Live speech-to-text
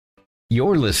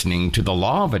You're listening to the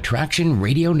Law of Attraction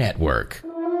Radio Network.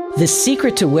 The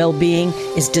secret to well-being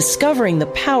is discovering the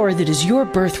power that is your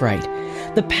birthright,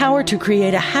 the power to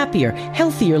create a happier,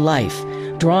 healthier life,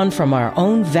 drawn from our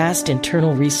own vast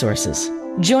internal resources.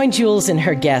 Join Jules and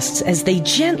her guests as they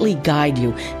gently guide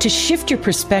you to shift your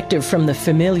perspective from the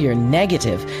familiar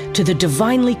negative to the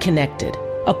divinely connected,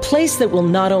 a place that will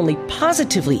not only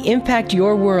positively impact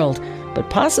your world, but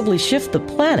possibly shift the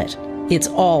planet. It's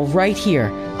all right here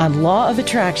on Law of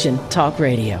Attraction Talk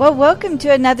Radio. Well, welcome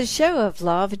to another show of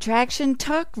Law of Attraction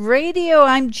Talk Radio.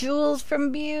 I'm Jules from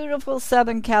beautiful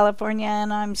Southern California,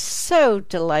 and I'm so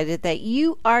delighted that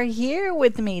you are here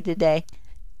with me today.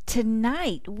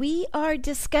 Tonight, we are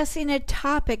discussing a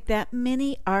topic that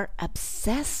many are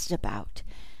obsessed about,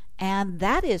 and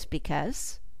that is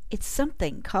because it's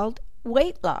something called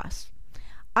weight loss.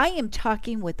 I am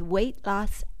talking with weight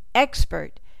loss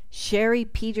expert Sherry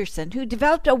Peterson, who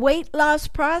developed a weight loss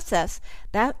process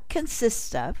that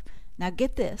consists of, now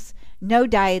get this, no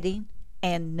dieting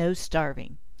and no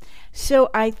starving. So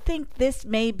I think this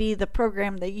may be the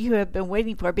program that you have been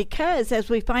waiting for, because as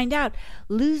we find out,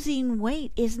 losing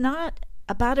weight is not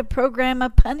about a program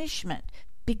of punishment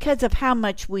because of how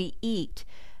much we eat,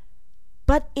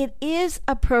 but it is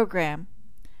a program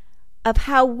of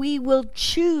how we will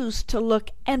choose to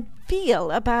look and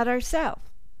feel about ourselves.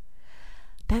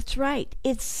 That's right.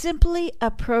 It's simply a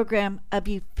program of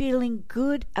you feeling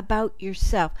good about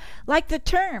yourself, like the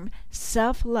term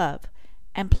self-love,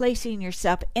 and placing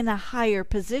yourself in a higher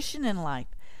position in life.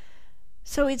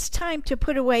 So it's time to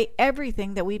put away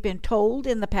everything that we've been told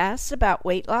in the past about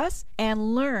weight loss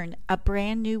and learn a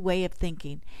brand new way of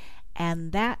thinking.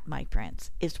 And that, my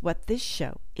friends, is what this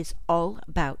show is all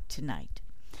about tonight.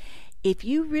 If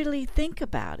you really think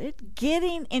about it,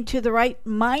 getting into the right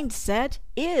mindset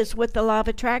is what the Law of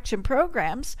Attraction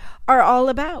programs are all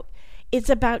about. It's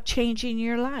about changing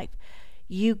your life.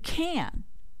 You can,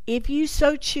 if you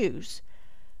so choose,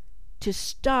 to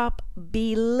stop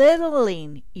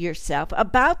belittling yourself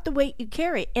about the weight you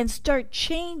carry and start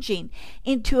changing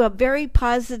into a very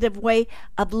positive way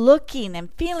of looking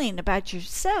and feeling about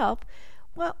yourself.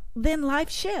 Well, then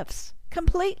life shifts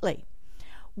completely.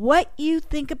 What you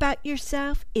think about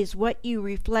yourself is what you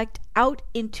reflect out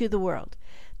into the world.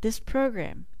 This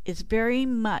program is very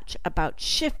much about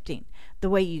shifting the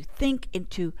way you think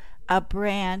into a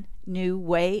brand new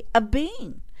way of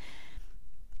being.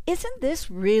 Isn't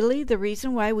this really the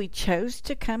reason why we chose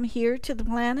to come here to the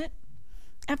planet?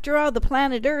 After all, the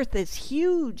planet Earth is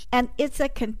huge, and it's a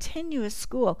continuous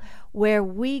school where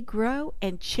we grow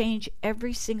and change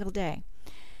every single day.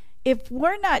 If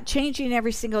we're not changing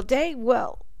every single day,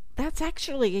 well, that's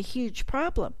actually a huge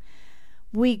problem.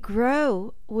 We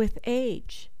grow with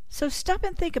age. So stop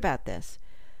and think about this.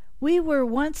 We were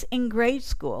once in grade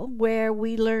school where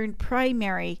we learned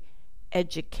primary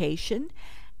education,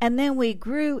 and then we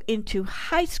grew into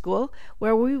high school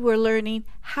where we were learning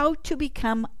how to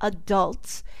become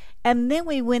adults, and then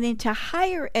we went into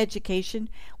higher education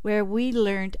where we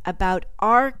learned about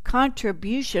our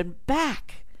contribution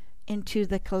back into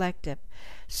the collective.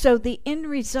 So the end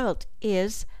result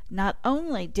is not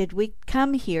only did we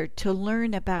come here to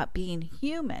learn about being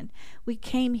human, we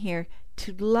came here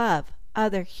to love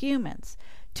other humans,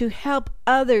 to help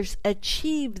others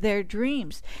achieve their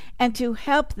dreams, and to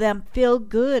help them feel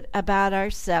good about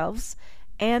ourselves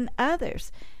and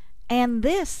others. And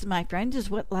this, my friend, is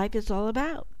what life is all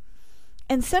about.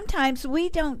 And sometimes we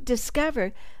don't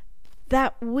discover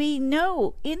that we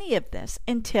know any of this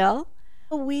until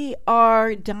we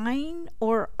are dying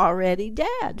or already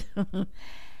dead.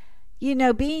 You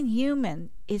know, being human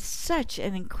is such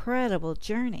an incredible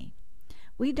journey.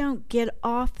 We don't get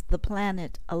off the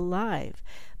planet alive,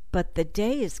 but the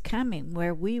day is coming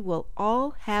where we will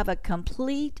all have a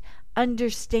complete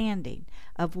understanding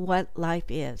of what life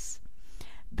is.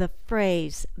 The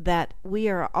phrase that we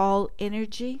are all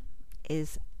energy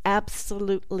is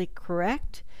absolutely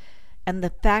correct, and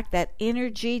the fact that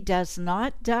energy does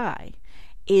not die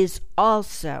is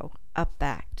also a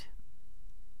fact.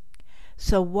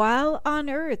 So while on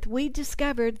Earth, we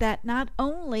discovered that not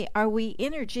only are we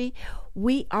energy,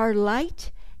 we are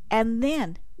light, and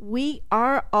then we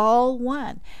are all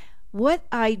one. What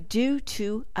I do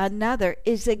to another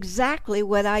is exactly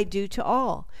what I do to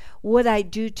all. What I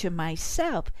do to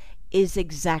myself is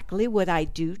exactly what I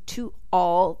do to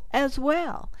all as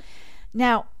well.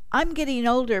 Now, I'm getting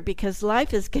older because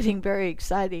life is getting very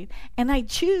exciting, and I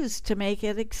choose to make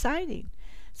it exciting.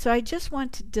 So I just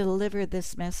want to deliver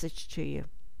this message to you.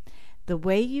 The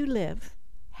way you live,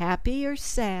 happy or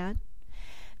sad,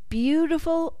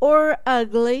 beautiful or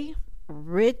ugly,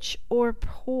 rich or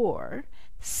poor,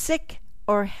 sick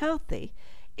or healthy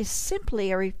is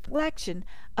simply a reflection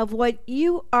of what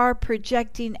you are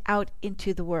projecting out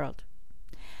into the world.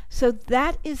 So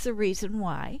that is the reason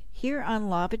why here on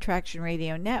Law of Attraction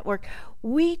Radio Network,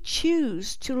 we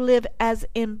choose to live as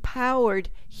empowered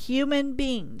human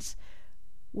beings,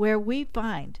 where we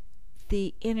find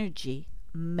the energy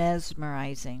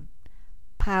mesmerizing,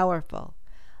 powerful,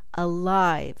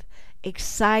 alive,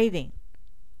 exciting,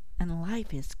 and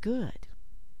life is good.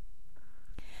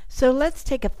 So let's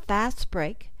take a fast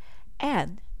break,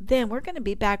 and then we're going to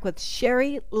be back with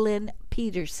Sherry Lynn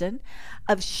Peterson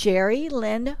of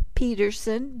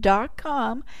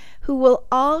SherryLynnPeterson.com, who will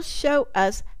all show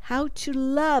us how to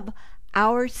love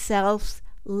ourselves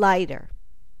lighter.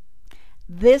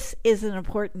 This is an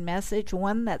important message,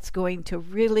 one that's going to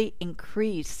really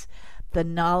increase the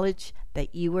knowledge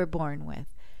that you were born with.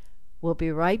 We'll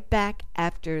be right back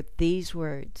after these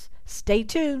words. Stay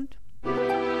tuned.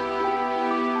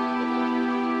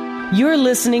 You're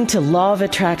listening to Law of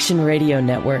Attraction Radio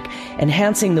Network,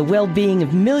 enhancing the well-being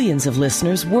of millions of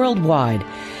listeners worldwide.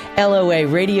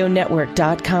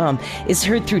 LOARadionetwork.com is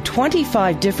heard through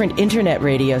 25 different internet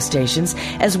radio stations,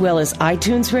 as well as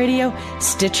iTunes Radio,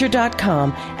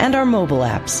 Stitcher.com, and our mobile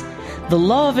apps. The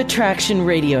Law of Attraction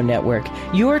Radio Network,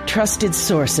 your trusted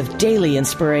source of daily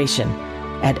inspiration,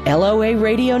 at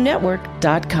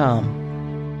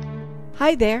LOARadionetwork.com.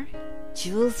 Hi there,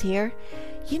 Jules here.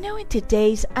 You know, in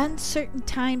today's uncertain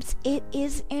times, it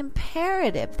is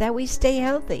imperative that we stay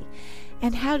healthy.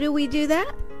 And how do we do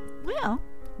that? Well,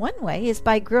 one way is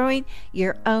by growing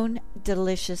your own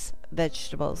delicious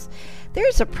vegetables.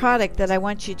 There's a product that I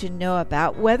want you to know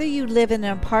about, whether you live in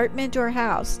an apartment or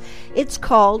house. It's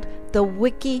called the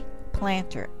Wiki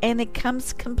Planter, and it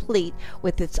comes complete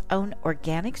with its own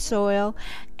organic soil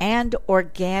and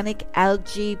organic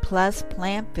algae plus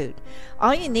plant food.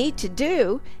 All you need to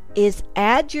do is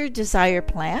add your desired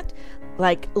plant,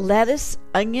 like lettuce,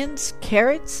 onions,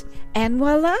 carrots, and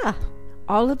voila!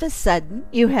 All of a sudden,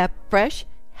 you have fresh,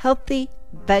 healthy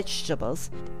vegetables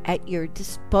at your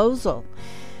disposal.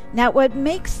 Now, what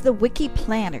makes the Wiki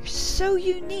Planter so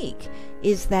unique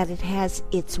is that it has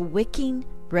its wicking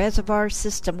reservoir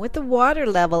system with a water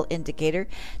level indicator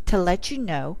to let you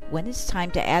know when it's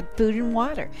time to add food and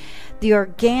water. The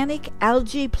organic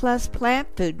algae plus plant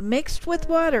food mixed with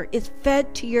water is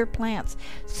fed to your plants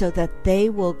so that they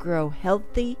will grow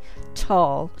healthy,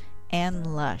 tall,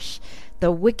 and lush.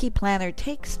 The Wiki Planter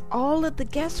takes all of the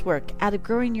guesswork out of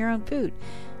growing your own food,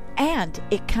 and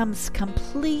it comes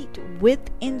complete with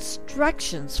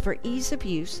instructions for ease of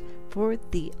use for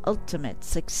the ultimate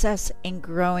success in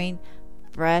growing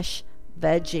fresh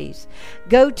veggies.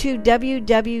 Go to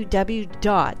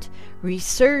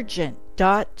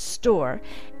www.resurgent.store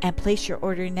and place your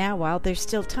order now while there's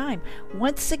still time.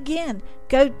 Once again,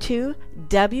 go to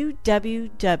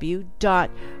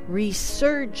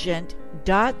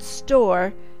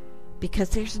www.resurgent.store because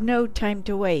there's no time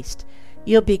to waste.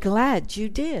 You'll be glad you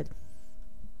did.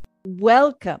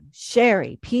 Welcome,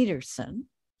 Sherry Peterson,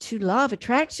 to Law of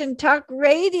Attraction Talk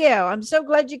Radio. I'm so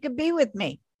glad you could be with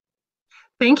me.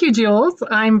 Thank you, Jules.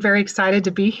 I'm very excited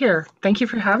to be here. Thank you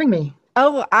for having me.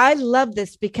 Oh, I love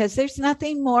this because there's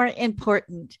nothing more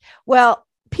important. Well,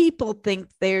 people think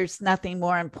there's nothing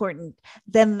more important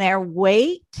than their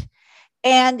weight.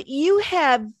 And you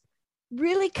have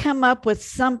really come up with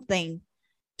something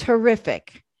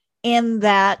terrific in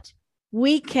that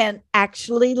we can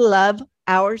actually love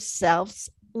ourselves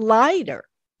lighter.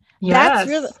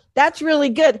 Yes. That's really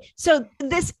good. So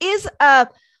this is a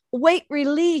weight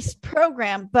release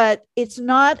program, but it's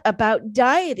not about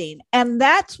dieting. And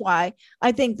that's why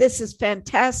I think this is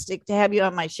fantastic to have you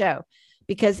on my show,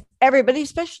 because everybody,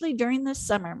 especially during the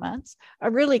summer months,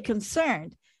 are really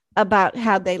concerned about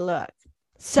how they look.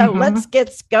 So let's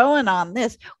get going on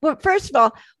this. Well, first of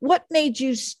all, what made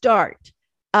you start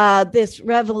this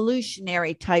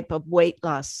revolutionary type of weight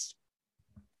loss?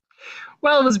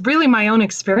 Well, it was really my own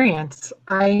experience.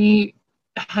 I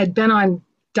had been on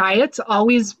diets,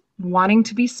 always wanting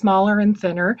to be smaller and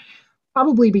thinner,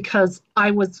 probably because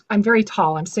I'm very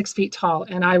tall. I'm 6 feet tall,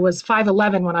 and I was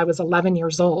 5'11" when I was 11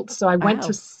 years old. So I went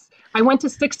to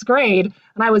sixth grade,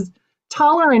 and I was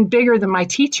taller and bigger than my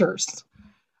teachers.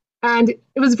 And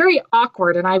it was very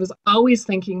awkward, and I was always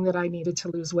thinking that I needed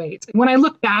to lose weight. And when I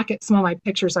look back at some of my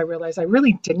pictures, I realized I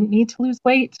really didn't need to lose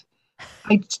weight.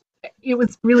 It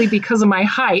was really because of my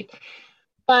height.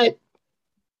 But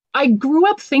I grew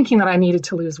up thinking that I needed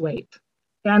to lose weight.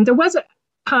 And there was a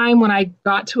time when I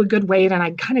got to a good weight and I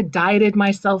kind of dieted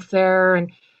myself there.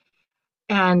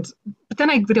 But then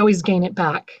I would always gain it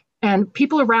back. And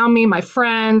people around me, my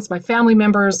friends, my family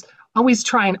members, always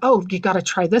trying, oh, you got to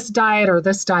try this diet or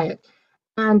this diet.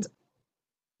 And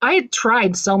I had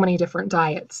tried so many different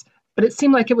diets, but it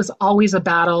seemed like it was always a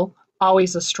battle,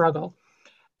 always a struggle.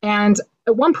 And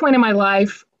at one point in my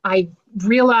life, I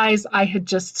realized I had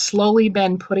just slowly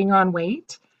been putting on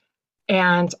weight.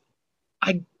 And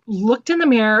I looked in the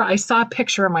mirror, I saw a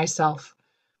picture of myself,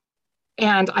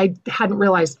 and I hadn't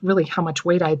realized really how much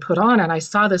weight I had put on. And I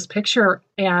saw this picture,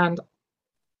 and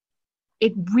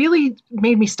it really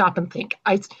made me stop and think.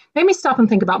 It made me stop and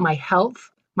think about my health,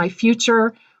 my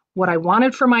future, what I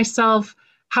wanted for myself,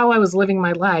 how I was living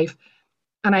my life.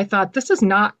 And I thought, this is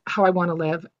not how I want to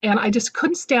live. And I just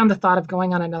couldn't stand the thought of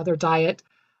going on another diet.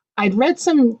 I'd read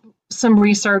some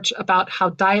research about how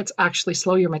diets actually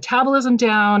slow your metabolism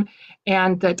down,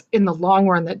 and that in the long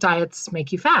run, that diets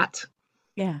make you fat.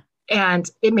 Yeah. And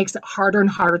it makes it harder and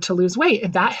harder to lose weight.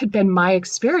 And that had been my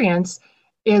experience,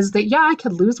 is that, yeah, I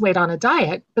could lose weight on a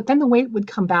diet, but then the weight would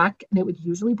come back, and it would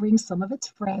usually bring some of its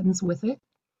friends with it.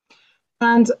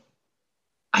 And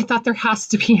I thought there has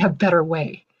to be a better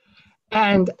way.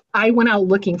 And I went out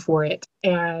looking for it,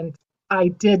 and I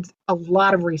did a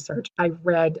lot of research. I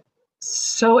read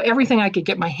everything I could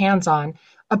get my hands on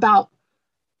about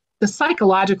the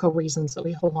psychological reasons that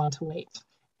we hold on to weight.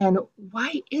 And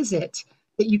why is it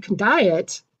that you can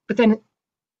diet, but then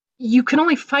you can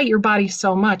only fight your body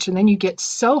so much, and then you get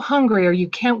so hungry, or you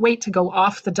can't wait to go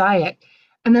off the diet,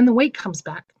 and then the weight comes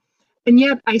back. And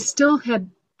yet I still had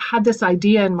this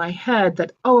idea in my head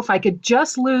that, oh, if I could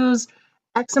just lose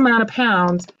X amount of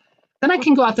pounds, then I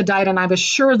can go off the diet, and I was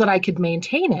sure that I could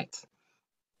maintain it.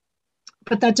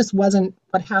 But that just wasn't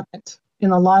what happened. In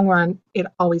the long run, it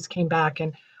always came back.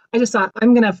 And I just thought,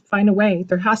 I'm going to find a way.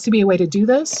 There has to be a way to do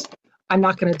this. I'm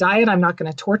not going to diet. I'm not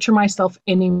going to torture myself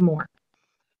anymore.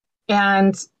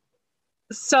 And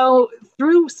so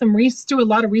through a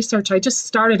lot of research, I just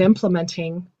started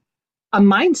implementing a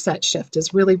mindset shift.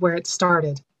 Is really where it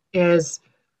started, is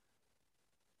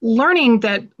learning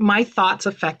that my thoughts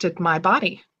affected my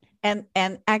body. And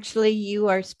actually, you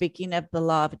are speaking of the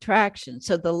law of attraction.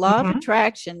 So the law of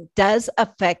attraction does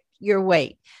affect your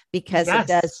weight, because it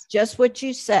does just what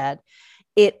you said.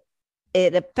 It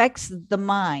affects the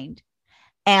mind,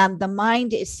 and the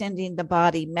mind is sending the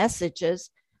body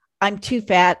messages. I'm too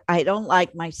fat. I don't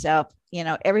like myself.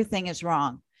 Everything is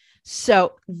wrong.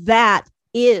 So that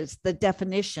is the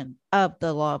definition of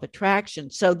the law of attraction.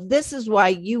 So this is why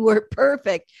you were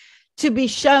perfect to be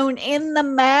shown in the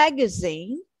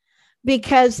magazine,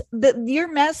 because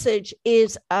your message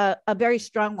is a very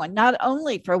strong one, not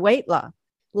only for weight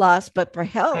loss, but for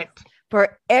health, right,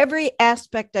 for every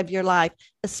aspect of your life,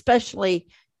 especially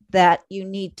that you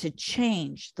need to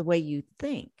change the way you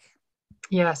think.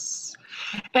 Yes.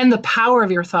 And the power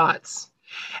of your thoughts.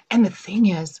 And the thing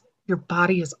is, your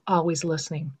body is always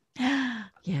listening.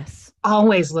 Yes.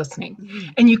 Always listening. Mm-hmm.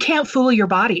 And you can't fool your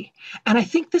body. And I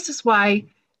think this is why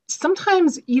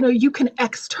sometimes, you can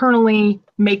externally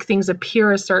make things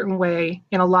appear a certain way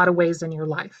in a lot of ways in your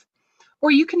life. Or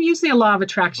you can use the law of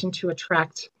attraction to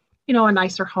attract, a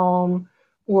nicer home,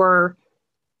 or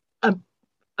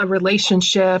a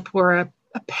relationship, or a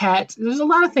pet. There's a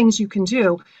lot of things you can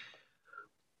do.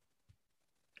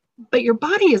 But your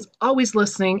body is always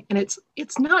listening, and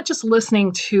it's not just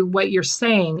listening to what you're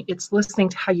saying, it's listening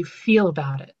to how you feel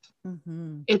about it.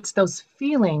 Mm-hmm. It's those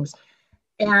feelings.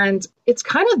 And it's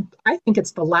I think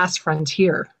it's the last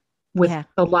frontier with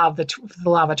the law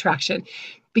of attraction,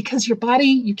 because your body,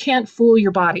 you can't fool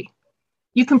your body.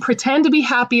 You can pretend to be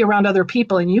happy around other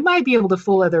people, and you might be able to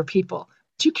fool other people,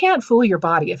 but you can't fool your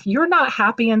body. If you're not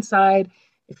happy inside,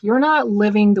 if you're not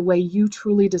living the way you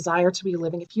truly desire to be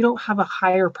living, if you don't have a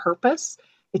higher purpose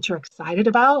that you're excited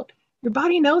about, your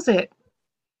body knows it.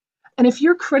 And if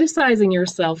you're criticizing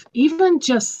yourself, even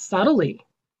just subtly,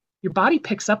 your body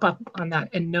picks up on that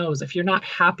and knows. If you're not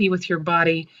happy with your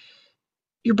body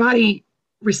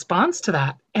responds to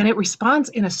that, and it responds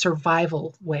in a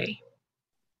survival way.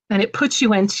 And it puts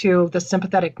you into the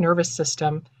sympathetic nervous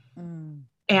system. Mm.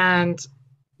 And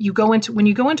when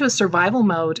you go into a survival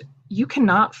mode, you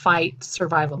cannot fight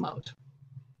survival mode.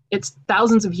 It's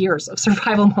thousands of years of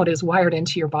survival mode is wired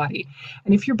into your body.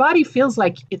 And if your body feels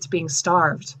like it's being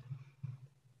starved,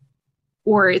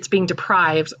 or it's being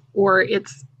deprived, or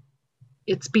it's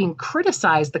being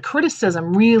criticized, the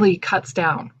criticism really cuts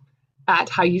down at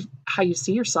how you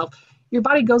see yourself. Your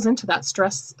body goes into that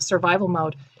stress survival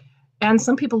mode. And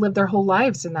some people live their whole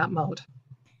lives in that mode.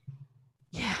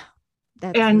 Yeah,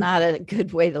 that's not a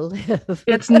good way to live.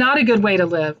 It's not a good way to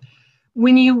live.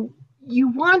 When you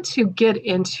want to get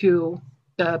into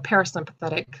the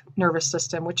parasympathetic nervous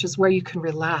system, which is where you can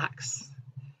relax,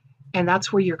 and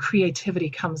that's where your creativity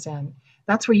comes in.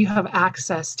 That's where you have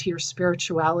access to your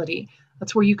spirituality.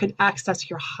 That's where you can access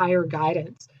your higher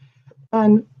guidance.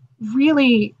 And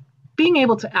really being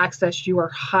able to access your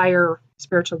higher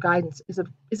spiritual guidance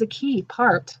is a key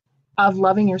part of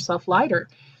loving yourself lighter.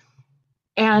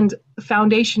 And the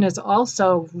foundation is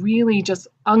also really just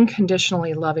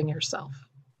unconditionally loving yourself.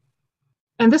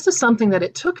 And this is something that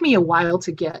it took me a while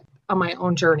to get on my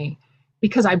own journey,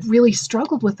 because I really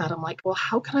struggled with that. I'm like, well,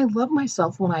 how can I love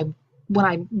myself when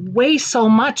I weigh so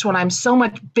much, when I'm so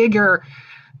much bigger?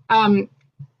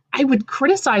 I would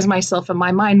criticize myself in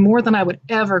my mind more than I would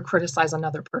ever criticize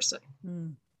another person,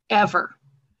 ever.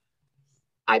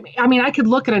 I mean, I could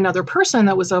look at another person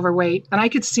that was overweight and I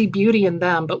could see beauty in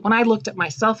them. But when I looked at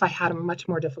myself, I had a much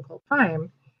more difficult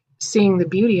time seeing the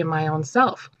beauty in my own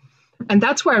self. And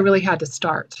that's where I really had to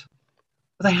start.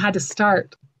 I had to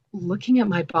start looking at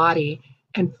my body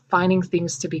and finding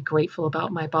things to be grateful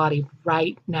about my body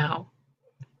right now.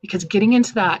 Because getting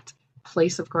into that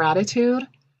place of gratitude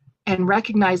and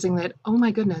recognizing that, oh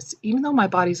my goodness, even though my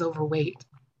body's overweight,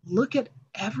 look at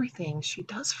everything she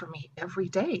does for me every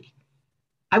day.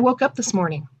 I woke up this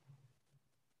morning.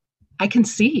 I can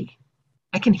see.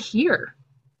 I can hear.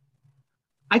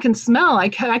 I can smell. I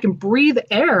can breathe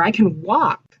air. I can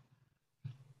walk.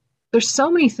 There's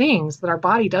so many things that our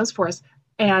body does for us,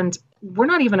 and we're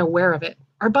not even aware of it.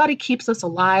 Our body keeps us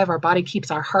alive. Our body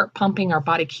keeps our heart pumping. Our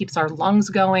body keeps our lungs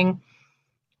going,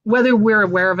 whether we're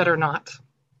aware of it or not.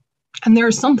 And there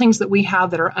are some things that we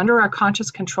have that are under our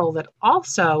conscious control that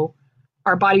also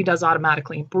our body does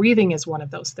automatically. Breathing is one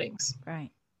of those things. Right.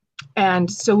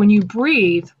 And so when you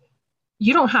breathe,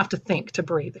 you don't have to think to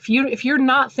breathe. If you're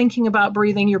not thinking about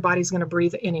breathing, your body's going to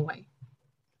breathe anyway.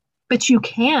 But you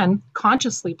can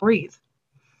consciously breathe.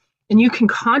 And you can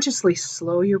consciously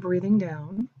slow your breathing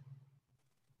down.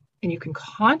 And you can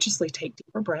consciously take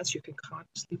deeper breaths. You can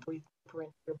consciously breathe deeper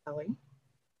into your belly.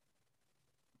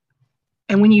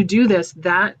 And when you do this,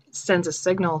 that sends a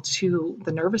signal to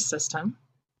the nervous system,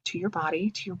 to your body,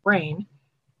 to your brain,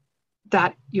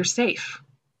 that you're safe.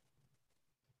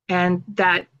 And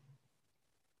that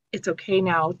it's okay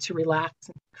now to relax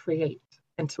and create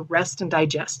and to rest and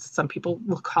digest. Some people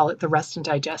will call it the rest and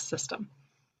digest system.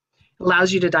 It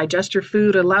allows you to digest your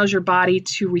food. It allows your body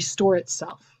to restore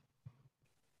itself.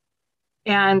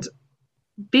 And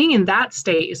being in that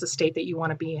state is a state that you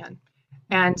want to be in.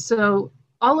 And so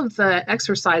all of the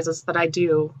exercises that I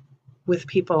do with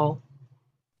people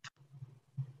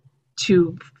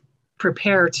to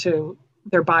prepare to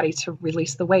their body to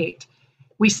release the weight,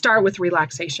 we start with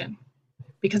relaxation.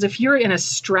 Because if you're in a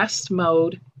stressed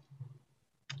mode,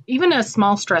 even a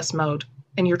small stress mode,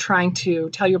 and you're trying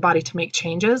to tell your body to make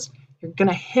changes, you're going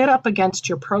to hit up against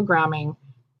your programming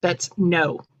that's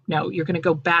no. You're going to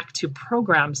go back to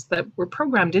programs that were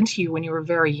programmed into you when you were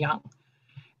very young.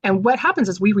 And what happens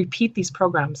is we repeat these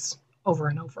programs over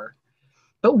and over.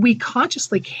 But we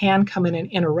consciously can come in and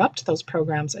interrupt those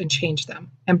programs and change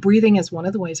them. And breathing is one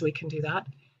of the ways we can do that,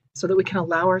 so that we can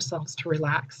allow ourselves to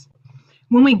relax.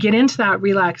 When we get into that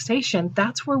relaxation,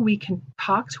 that's where we can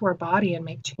talk to our body and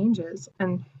make changes.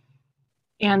 And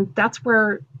that's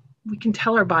where we can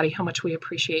tell our body how much we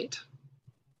appreciate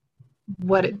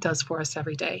what it does for us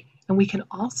every day. And we can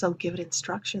also give it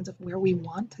instructions of where we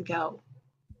want to go.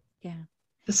 Yeah.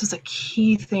 This is a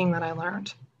key thing that I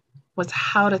learned, was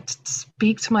how to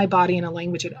speak to my body in a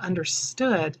language it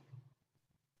understood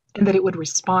and that it would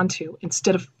respond to,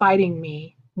 instead of fighting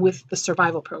me with the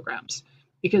survival programs.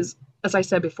 Because, as I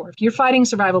said before, if you're fighting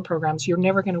survival programs, you're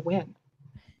never going to win.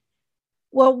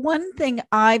 Well, one thing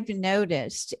I've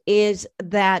noticed is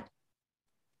that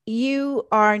you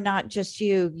are not just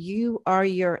you are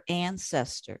your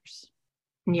ancestors.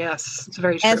 Yes, it's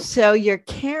very true. And so you're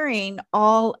carrying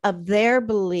all of their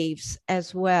beliefs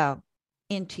as well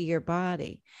into your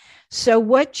body. So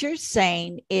what you're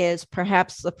saying is,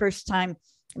 perhaps the first time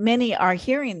many are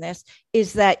hearing this,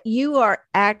 is that you are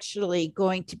actually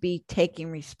going to be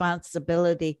taking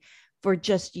responsibility for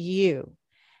just you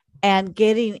and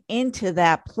getting into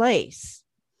that place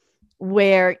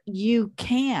where you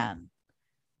can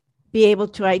be able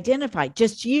to identify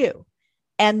just you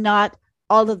and not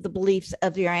all of the beliefs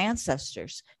of your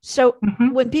ancestors. So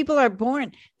when people are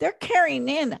born, they're carrying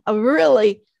in a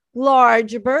really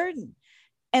large burden.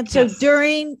 And so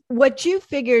during what you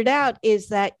figured out is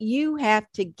that you have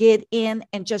to get in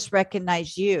and just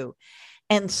recognize you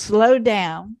and slow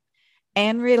down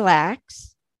and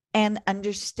relax and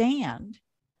understand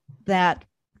that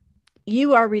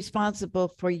you are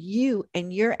responsible for you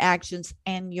and your actions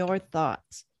and your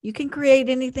thoughts. You can create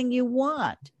anything you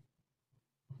want.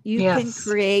 You can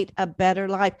create a better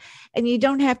life, and you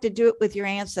don't have to do it with your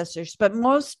ancestors. But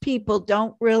most people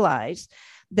don't realize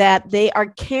that they are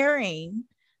carrying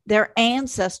their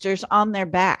ancestors on their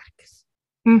backs,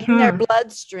 in their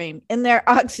bloodstream, in their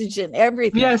oxygen,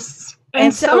 everything. Yes.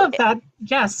 And some of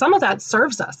that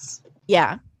serves us.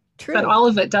 Yeah, true. But all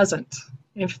of it doesn't.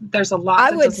 If there's a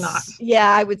lot that does not.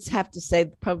 Yeah, I would have to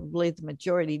say probably the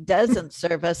majority doesn't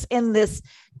serve us in this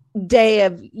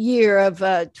year of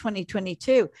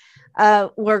 2022.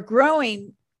 We're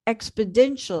growing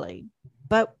exponentially,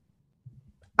 but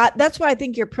that's why I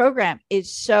think your program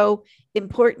is so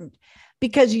important,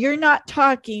 because you're not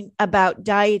talking about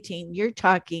dieting, you're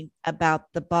talking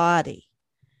about the body.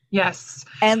 Yes.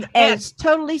 And it's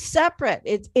totally separate.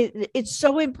 It's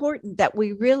so important that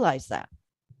we realize that.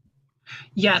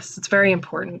 Yes, it's very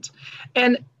important.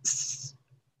 And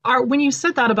when you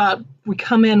said that about we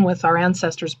come in with our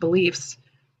ancestors' beliefs,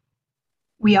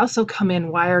 we also come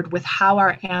in wired with how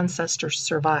our ancestors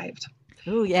survived.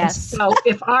 Oh, yes. And so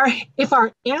if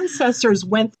our ancestors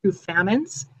went through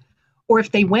famines, or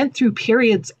if they went through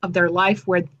periods of their life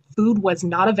where food was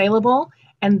not available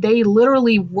and they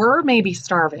literally were maybe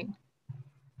starving,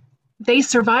 they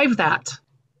survived that.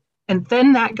 And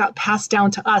then that got passed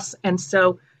down to us. And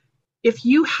so if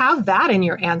you have that in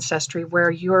your ancestry,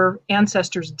 where your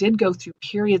ancestors did go through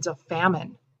periods of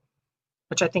famine,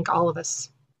 which I think all of us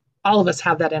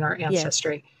have that in our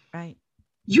ancestry. Yes, right.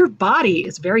 Your body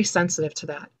is very sensitive to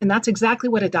that. And that's exactly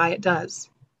what a diet does.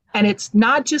 And it's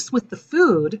not just with the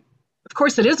food. Of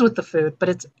course it is with the food, but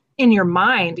it's in your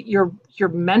mind. You're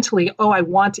mentally, oh, I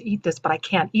want to eat this, but I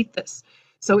can't eat this.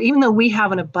 So even though we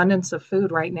have an abundance of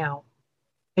food right now,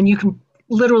 and you can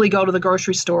literally go to the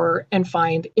grocery store and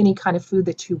find any kind of food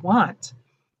that you want,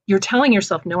 you're telling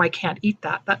yourself, no, I can't eat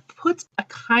that. That puts a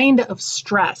kind of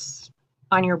stress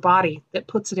on your body that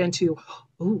puts it into,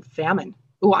 oh, famine.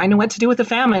 Oh, I know what to do with the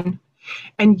famine.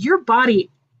 And your body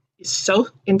is so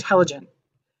intelligent.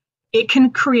 It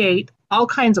can create all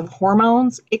kinds of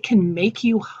hormones. It can make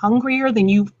you hungrier than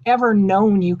you've ever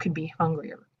known you could be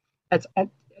hungrier.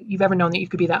 You've ever known that you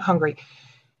could be that hungry.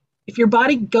 If your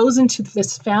body goes into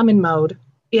this famine mode,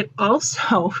 it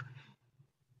also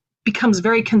becomes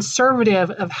very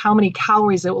conservative of how many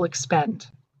calories it will expend.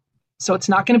 So it's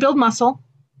not going to build muscle,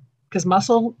 because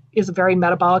muscle is a very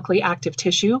metabolically active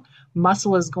tissue.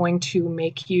 Muscle is going to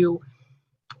make you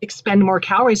expend more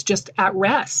calories just at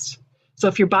rest. So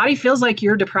if your body feels like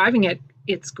you're depriving it,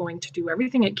 it's going to do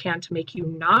everything it can to make you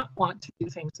not want to do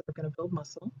things that are going to build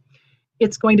muscle.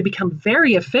 It's going to become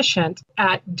very efficient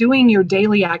at doing your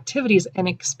daily activities and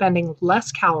expending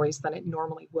less calories than it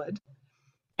normally would.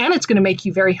 And it's going to make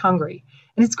you very hungry.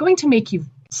 And it's going to make you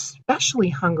especially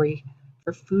hungry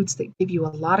for foods that give you a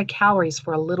lot of calories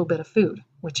for a little bit of food,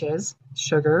 which is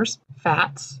sugars,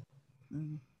 fats.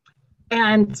 Mm.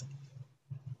 And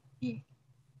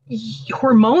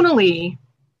hormonally,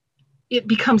 it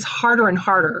becomes harder and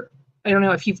harder. I don't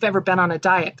know if you've ever been on a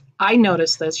diet. I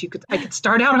noticed this. I could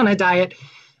start out on a diet,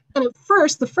 and at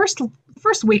first, the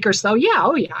first week or so,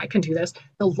 I can do this.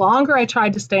 The longer I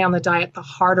tried to stay on the diet, the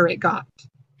harder it got.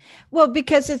 Well,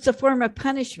 because it's a form of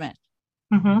punishment.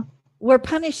 Mm-hmm. We're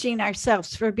punishing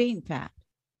ourselves for being fat.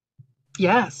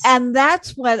 Yes. And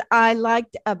that's what I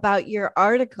liked about your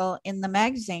article in the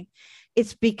magazine.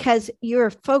 It's because you're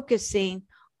focusing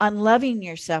on loving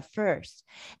yourself first,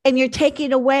 and you're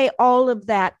taking away all of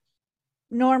that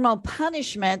normal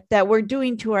punishment that we're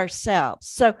doing to ourselves.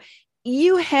 So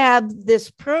you have this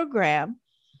program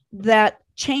that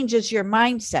changes your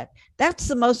mindset. That's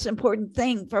the most important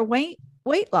thing for weight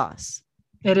loss.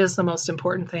 It is the most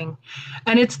important thing.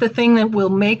 And it's the thing that will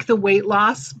make the weight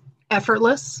loss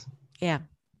effortless. Yeah.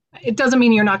 It doesn't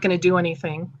mean you're not going to do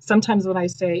anything. Sometimes when I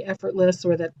say effortless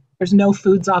or that there's no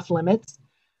foods off limits,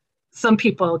 some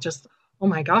people just, oh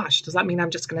my gosh, does that mean I'm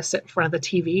just going to sit in front of the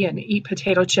TV and eat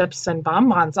potato chips and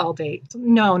bonbons all day?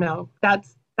 No,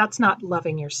 that's not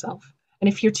loving yourself. And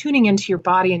if you're tuning into your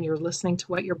body and you're listening to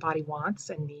what your body wants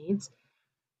and needs,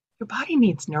 your body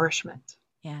needs nourishment.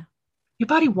 Yeah. Your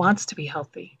body wants to be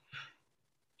healthy.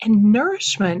 And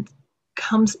nourishment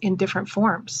comes in different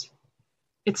forms.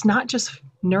 It's not just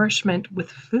nourishment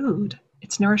with food.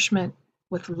 It's nourishment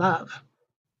with love,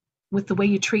 with the way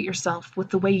you treat yourself, with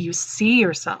the way you see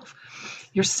yourself.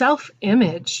 Your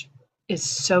self-image is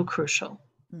so crucial.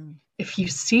 Mm. If you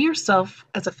see yourself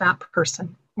as a fat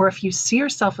person, or if you see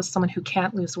yourself as someone who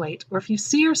can't lose weight, or if you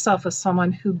see yourself as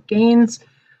someone who gains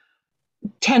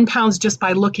 10 pounds just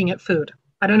by looking at food.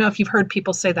 I don't know if you've heard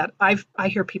people say that. I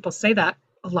hear people say that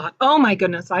a lot. Oh my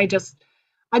goodness, I just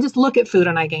look at food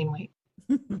and I gain weight.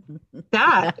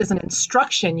 That is an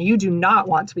instruction you do not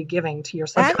want to be giving to your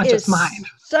subconscious mind.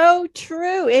 So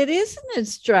true. It is an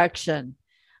instruction.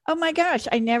 Oh my gosh,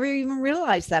 I never even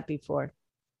realized that before.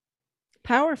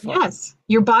 Powerful. Yes,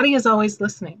 your body is always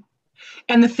listening.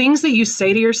 And the things that you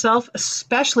say to yourself,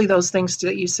 especially those things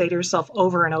that you say to yourself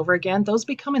over and over again, those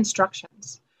become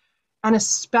instructions. And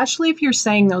especially if you're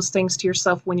saying those things to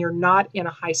yourself when you're not in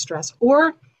a high stress,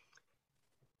 or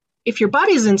if your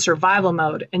body's in survival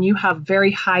mode and you have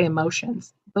very high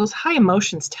emotions, those high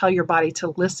emotions tell your body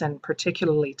to listen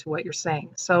particularly to what you're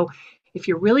saying. So if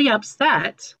you're really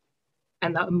upset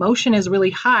and the emotion is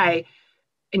really high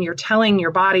and you're telling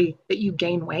your body that you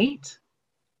gain weight,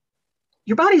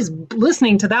 your body's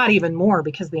listening to that even more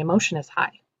because the emotion is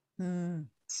high. Mm.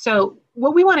 So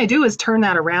what we want to do is turn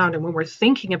that around. And when we're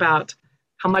thinking about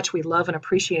how much we love and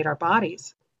appreciate our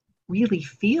bodies, really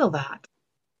feel that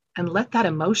and let that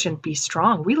emotion be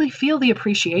strong. Really feel the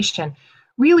appreciation.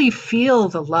 Really feel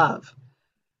the love.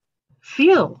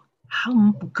 Feel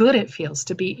how good it feels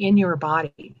to be in your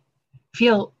body.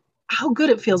 Feel how good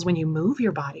it feels when you move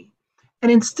your body.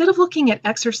 And instead of looking at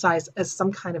exercise as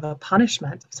some kind of a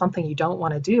punishment, something you don't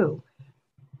want to do,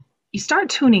 you start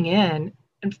tuning in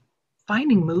and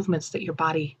finding movements that your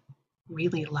body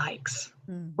really likes.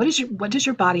 Mm. What does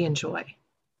your body enjoy?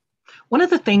 One of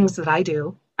the things that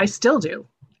I still do,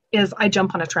 is I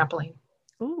jump on a trampoline.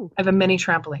 Ooh. I have a mini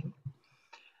trampoline.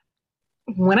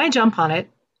 When I jump on it,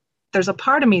 there's a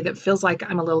part of me that feels like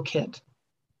I'm a little kid.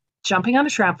 Jumping on a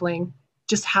trampoline,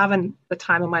 just having the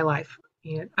time of my life.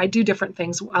 I do different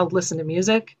things. I'll listen to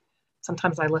music.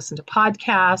 Sometimes I listen to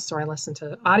podcasts or I listen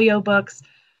to audiobooks.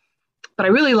 But I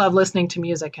really love listening to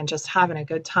music and just having a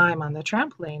good time on the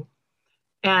trampoline.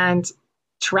 And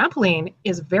trampoline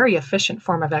is a very efficient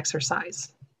form of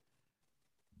exercise.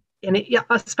 And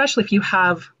especially if you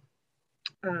have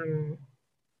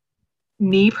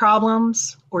knee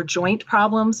problems or joint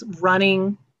problems,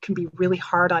 running can be really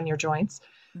hard on your joints.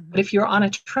 Mm-hmm. But if you're on a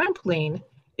trampoline,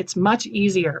 it's much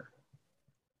easier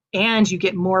and you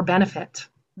get more benefit.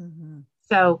 Mm-hmm.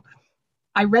 So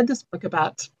I read this book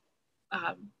about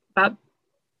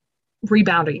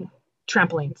rebounding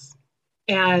trampolines,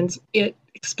 and it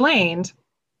explained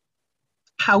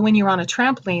how when you're on a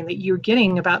trampoline that you're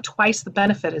getting about twice the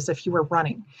benefit as if you were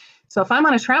running. So if I'm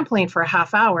on a trampoline for a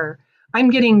half hour, I'm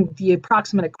getting the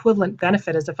approximate equivalent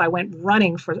benefit as if I went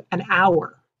running for an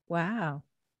hour. Wow.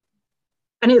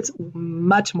 And it's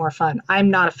much more fun. I'm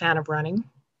not a fan of running.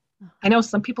 I know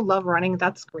some people love running.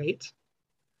 That's great.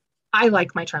 I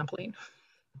like my trampoline.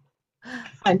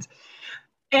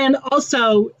 And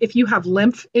also, if you have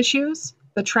lymph issues,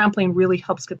 the trampoline really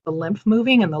helps get the lymph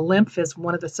moving, and the lymph is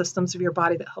one of the systems of your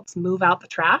body that helps move out the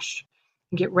trash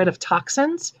and get rid of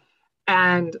toxins.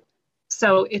 And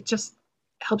so it just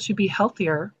helps you be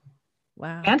healthier.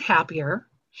 Wow. And happier.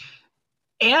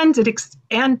 And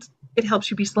it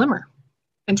helps you be slimmer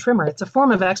and trimmer. It's a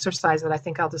form of exercise that I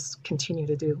think I'll just continue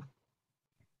to do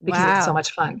because It's so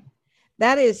much fun.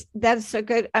 That is so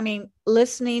good. I mean,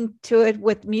 listening to it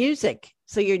with music.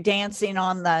 So you're dancing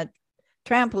on the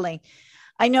trampoline.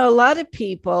 I know a lot of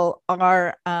people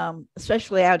are,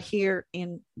 especially out here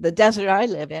in the desert I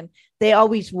live in, they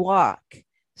always walk.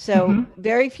 So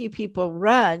very few people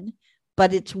run,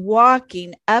 but it's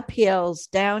walking up hills,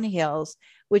 down hills,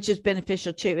 which is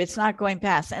beneficial too. It's not going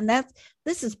past. And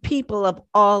this is people of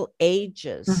all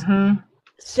ages. Mm-hmm.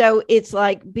 So it's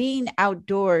like being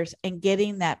outdoors and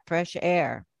getting that fresh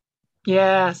air.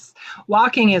 Yes.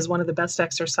 Walking is one of the best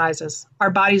exercises. Our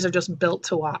bodies are just built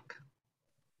to walk.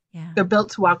 Yeah. They're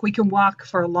built to walk. We can walk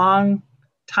for a long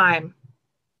time.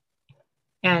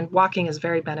 And walking is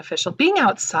very beneficial. Being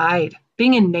outside,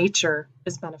 being in nature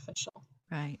is beneficial.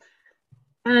 Right.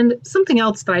 And something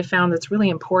else that I found that's really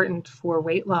important for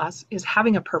weight loss is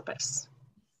having a purpose.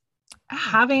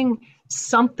 Having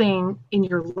something in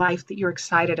your life that you're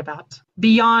excited about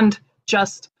beyond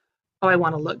just, oh, I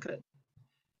want to look good.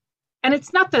 And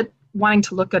it's not that wanting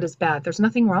to look good is bad. There's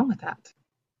nothing wrong with that.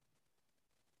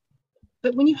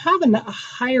 But when you have a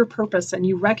higher purpose and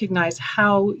you recognize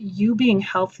how you being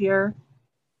healthier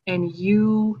and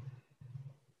you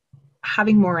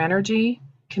having more energy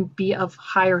can be of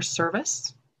higher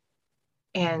service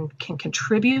and can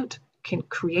contribute, can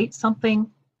create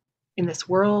something in this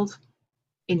world,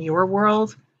 in your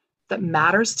world that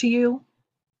matters to you,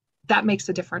 that makes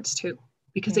a difference too,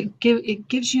 because it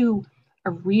gives you a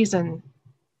reason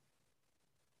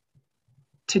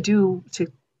to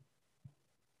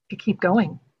keep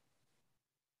going.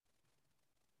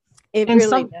 It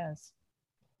really does.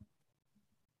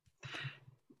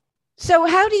 So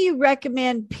how do you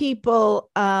recommend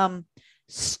people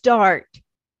start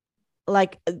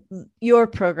like your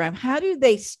program? How do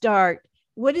they start?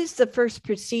 What is the first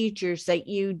procedures that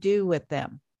you do with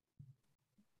them?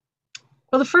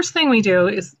 Well, the first thing we do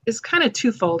is kind of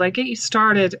twofold. I get you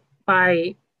started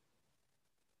by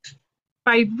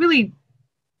by really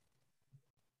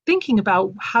thinking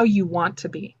about how you want to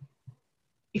be.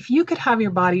 If you could have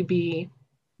your body be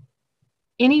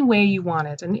any way you want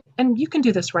it, and you can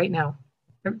do this right now.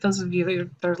 Those of you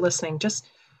that are listening, just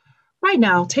right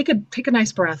now, take a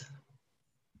nice breath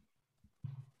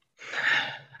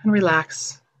and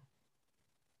relax.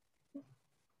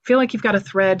 Feel like you've got a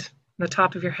thread on the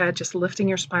top of your head, just lifting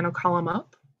your spinal column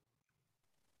up.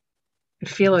 And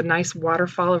feel a nice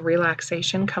waterfall of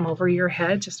relaxation come over your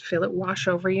head. Just feel it wash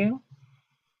over you.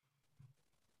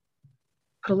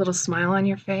 Put a little smile on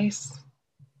your face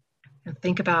and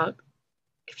think about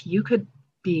if you could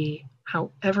be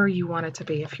however you want it to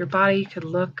be, if your body could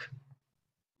look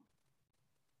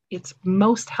its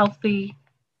most healthy,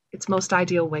 its most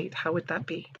ideal weight, how would that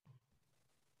be?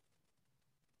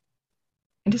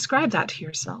 And describe that to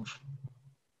yourself.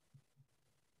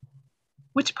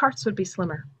 Which parts would be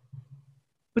slimmer?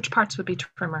 Which parts would be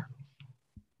trimmer?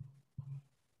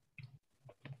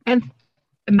 And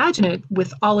imagine it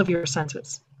with all of your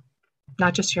senses,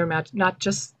 not just not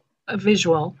just a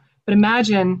visual, but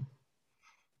imagine,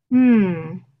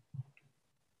 what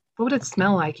would it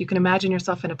smell like? You can imagine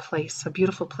yourself in a place, a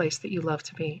beautiful place that you love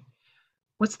to be.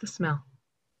 What's the smell?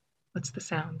 What's the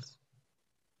sounds?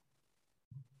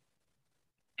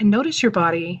 And notice your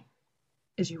body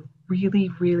as you really,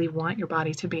 really want your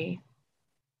body to be.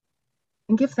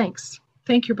 And give thanks.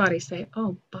 Thank your body. Say,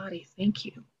 oh, body, thank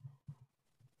you.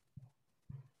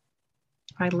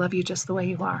 I love you just the way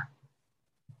you are.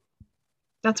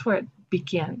 That's where it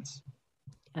begins.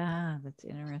 Ah, that's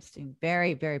interesting.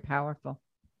 Very, very powerful.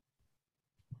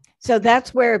 So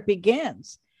that's where it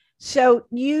begins. So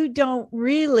you don't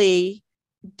really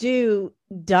do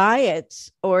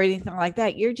diets or anything like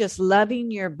that. You're just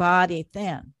loving your body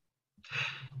thin.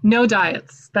 No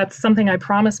diets. That's something I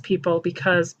promise people,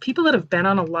 because people that have been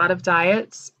on a lot of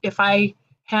diets, if I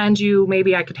hand you,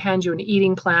 maybe I could hand you an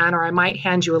eating plan, or I might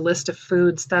hand you a list of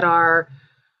foods that are,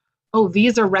 oh,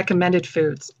 these are recommended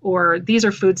foods, or these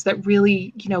are foods that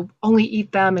really, only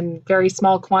eat them in very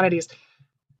small quantities.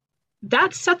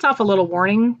 That sets off a little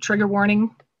warning, trigger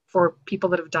warning for people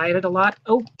that have dieted a lot.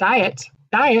 Oh, diet.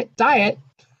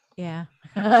 Yeah.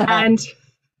 And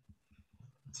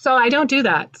so I don't do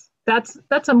that.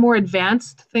 That's a more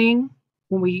advanced thing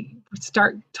when we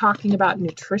start talking about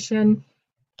nutrition.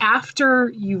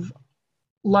 After you've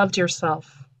loved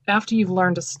yourself, after you've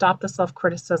learned to stop the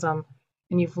self-criticism,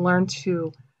 and you've learned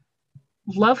to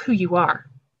love who you are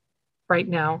right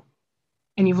now,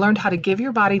 and you've learned how to give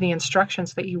your body the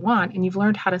instructions that you want, and you've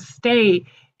learned how to stay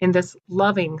in this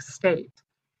loving state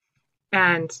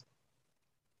and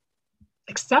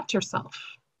accept yourself.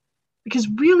 Because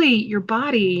really, your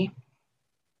body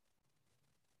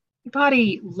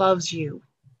loves you.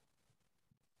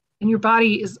 And your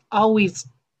body is always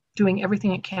doing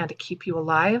everything it can to keep you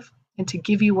alive and to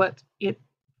give you what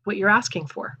you're asking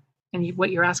for, and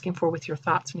what you're asking for with your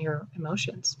thoughts and your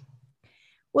emotions.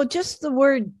 Well, just the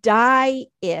word diet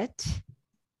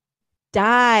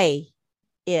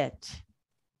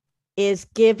is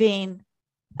giving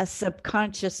a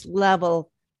subconscious level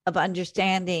of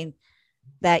understanding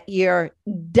that you're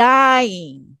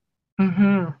dying.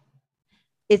 Mm-hmm.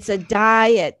 It's a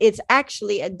diet. It's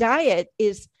actually a diet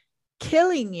is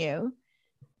killing you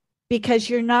because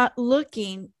you're not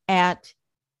looking at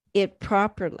it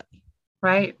properly.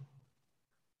 Right.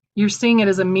 You're seeing it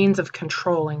as a means of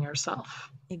controlling yourself.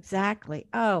 Exactly.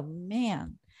 Oh,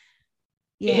 man.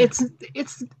 Yeah. It's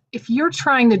if you're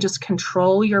trying to just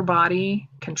control your body,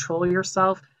 control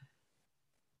yourself,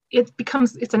 it's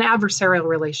an adversarial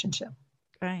relationship.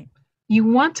 Right. You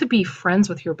want to be friends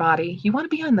with your body. You want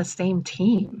to be on the same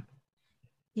team.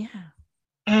 Yeah.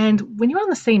 And when you're on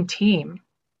the same team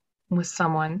with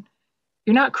someone,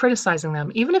 you're not criticizing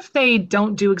them. Even if they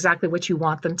don't do exactly what you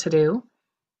want them to do,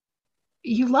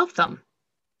 you love them.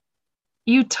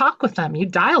 You talk with them, you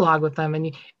dialogue with them,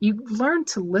 and you learn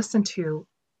to listen to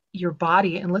your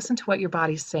body and listen to what your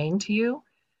body's saying to you,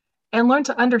 and learn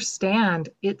to understand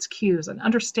its cues and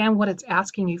understand what it's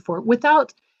asking you for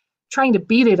without trying to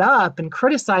beat it up and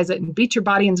criticize it and beat your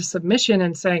body into submission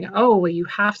and saying, oh, well, you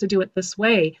have to do it this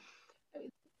way.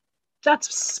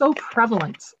 That's so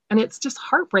prevalent. And it's just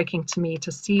heartbreaking to me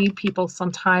to see people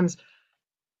sometimes,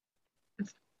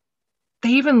 they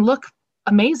even look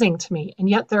amazing to me, and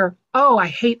yet they're, oh, I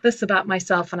hate this about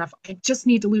myself, and I just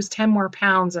need to lose 10 more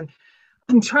pounds, and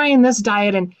I'm trying this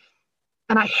diet, and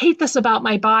I hate this about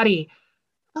my body.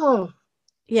 Oh,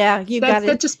 yeah,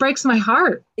 that just breaks my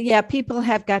heart. Yeah, people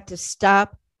have got to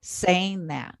stop saying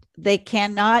that. They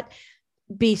cannot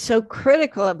be so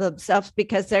critical of themselves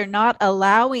because they're not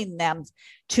allowing them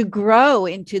to grow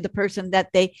into the person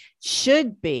that they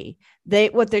should be.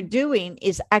 what they're doing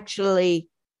is actually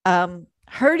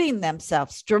hurting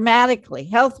themselves dramatically,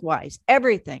 health-wise,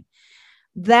 everything.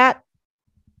 That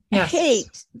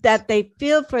hate that they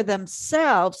feel for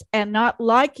themselves and not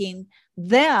liking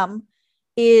them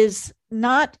is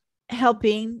not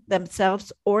helping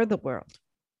themselves or the world.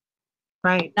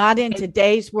 Right. Not in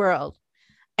today's world.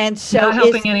 And so not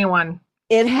helping anyone.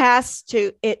 You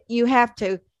have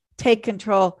to take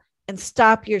control and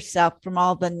stop yourself from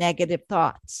all the negative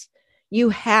thoughts. You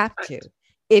have to.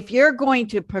 If you're going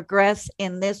to progress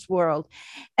in this world,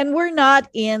 and we're not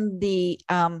in the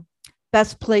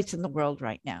best place in the world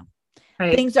right now.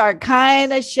 Right. Things are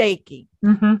kind of shaky,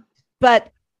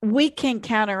 but we can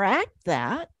counteract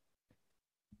that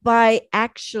by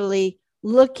actually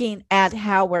looking at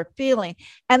how we're feeling.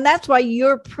 And that's why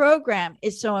your program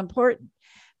is so important,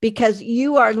 because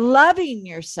you are loving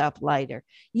yourself lighter.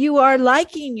 You are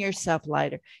liking yourself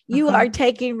lighter. You are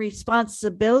taking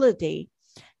responsibility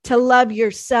to love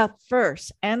yourself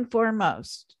first and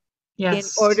foremost, in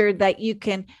order that you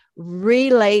can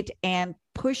relate and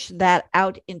push that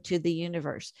out into the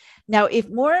universe. Now, if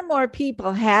more and more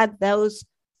people had those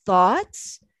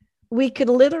thoughts, we could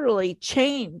literally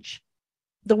change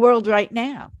the world right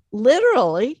now.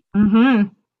 Literally.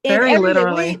 Very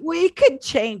literally. We could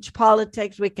change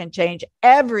politics. We can change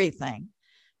everything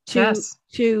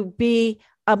to be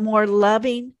a more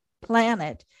loving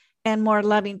planet and more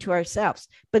loving to ourselves.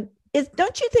 But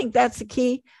don't you think that's the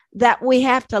key? That we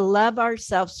have to love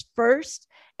ourselves first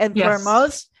and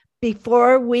foremost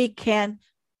before we can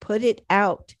put it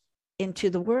out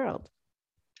into the world.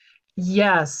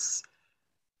 Yes.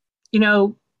 You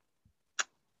know,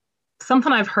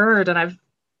 something I've heard and I've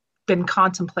been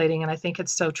contemplating, and I think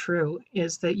it's so true,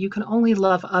 is that you can only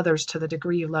love others to the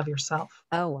degree you love yourself.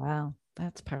 Oh, wow.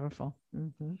 That's powerful.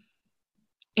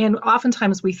 And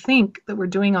oftentimes we think that we're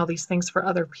doing all these things for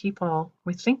other people.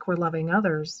 We think we're loving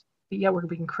others, but yet we're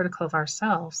being critical of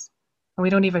ourselves. And we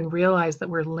don't even realize that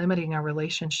we're limiting our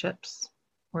relationships.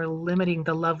 We're limiting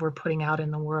the love we're putting out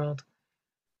in the world.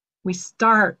 We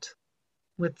start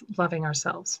with loving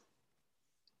ourselves.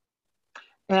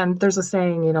 And there's a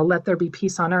saying, you know, let there be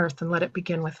peace on earth and let it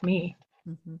begin with me.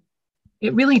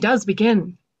 It really does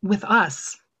begin with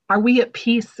us. Are we at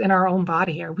peace in our own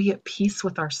body? Are we at peace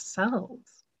with ourselves?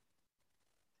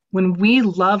 When we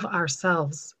love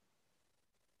ourselves,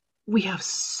 we have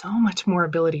so much more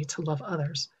ability to love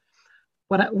others.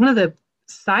 One of the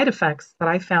side effects that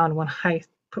I found when I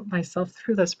put myself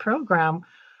through this program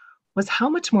was how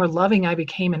much more loving I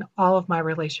became in all of my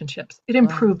relationships. It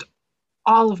improved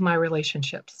all of my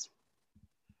relationships.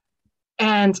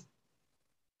 And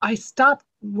I stopped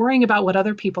worrying about what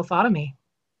other people thought of me.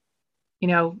 You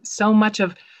know, so much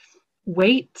of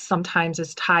weight sometimes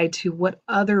is tied to what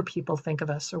other people think of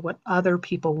us or what other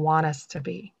people want us to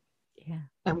be. Yeah.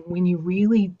 And when you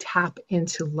really tap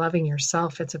into loving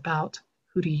yourself, it's about,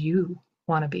 who do you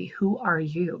want to be? Who are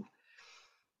you?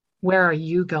 Where are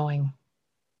you going?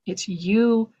 It's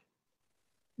you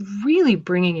really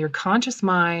bringing your conscious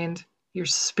mind, your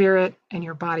spirit, and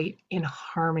your body in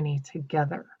harmony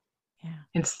together. Yeah.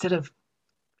 Instead of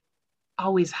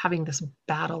always having this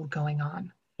battle going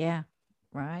on. Yeah,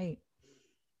 right.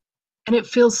 And it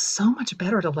feels so much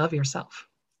better to love yourself.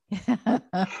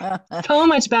 So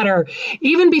much better.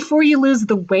 Even before you lose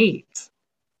the weight,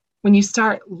 when you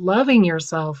start loving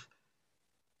yourself,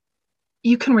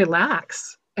 you can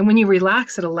relax. And when you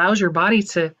relax, it allows your body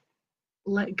to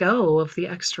let go of the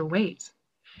extra weight.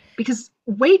 Because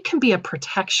weight can be a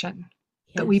protection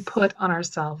that we put on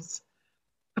ourselves.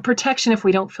 A protection if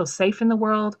we don't feel safe in the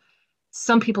world.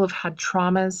 Some people have had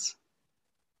traumas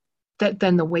that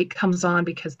then the weight comes on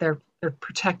because they're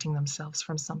protecting themselves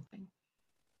from something.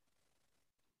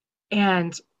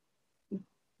 And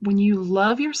when you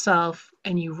love yourself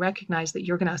and you recognize that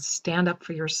you're going to stand up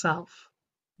for yourself,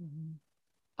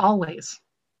 always,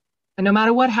 and no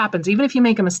matter what happens, even if you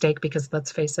make a mistake, because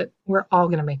let's face it, we're all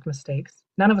going to make mistakes.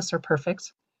 None of us are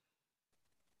perfect.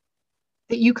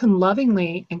 That you can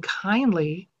lovingly and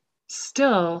kindly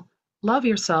still love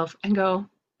yourself and go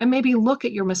and maybe look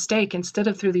at your mistake instead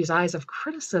of through these eyes of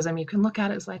criticism. You can look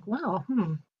at it as like, well,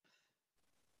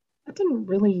 that didn't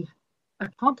really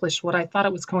accomplish what I thought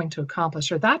it was going to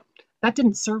accomplish, or that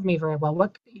didn't serve me very well.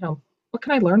 What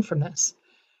can I learn from this?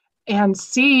 And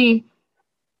see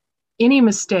any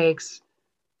mistakes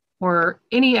or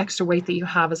any extra weight that you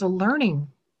have as a learning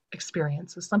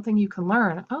experience, as something you can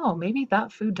learn. Oh, maybe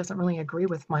that food doesn't really agree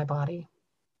with my body.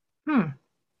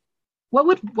 What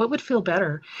would feel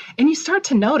better? And you start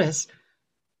to notice,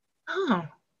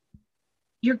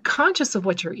 you're conscious of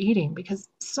what you're eating, because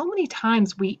so many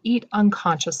times we eat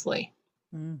unconsciously.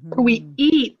 Or we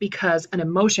eat because an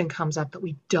emotion comes up that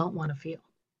we don't want to feel.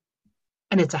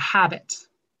 And it's a habit.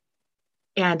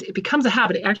 And it becomes a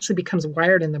habit. It actually becomes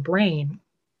wired in the brain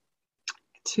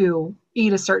to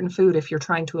eat a certain food if you're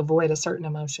trying to avoid a certain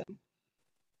emotion.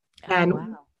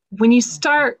 And when you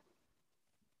start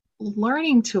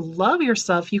learning to love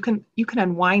yourself, you can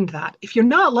unwind that. If you're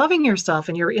not loving yourself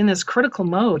and you're in this critical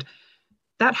mode,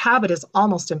 that habit is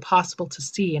almost impossible to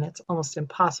see, and it's almost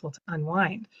impossible to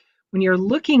unwind. When you're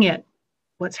looking at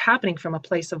what's happening from a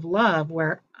place of love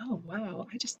where, oh, wow,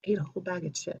 I just ate a whole bag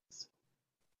of chips.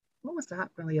 What was that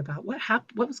really about? What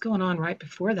happened? What was going on right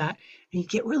before that? And you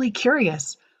get really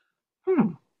curious.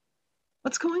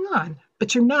 What's going on?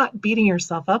 But you're not beating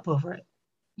yourself up over it.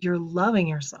 You're loving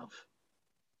yourself.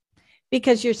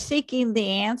 Because you're seeking the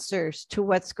answers to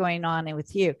what's going on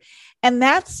with you. And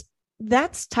that's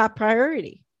top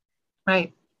priority.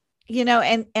 Right. You know,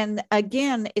 and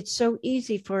again, it's so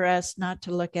easy for us not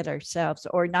to look at ourselves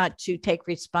or not to take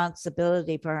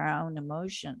responsibility for our own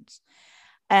emotions.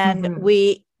 And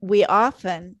we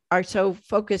often are so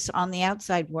focused on the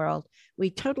outside world,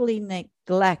 we totally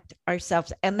neglect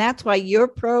ourselves. And that's why your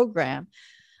program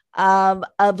of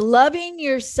Loving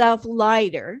Yourself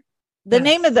Lighter, the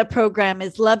name of the program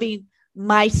is Loving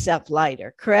Myself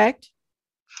Lighter, correct?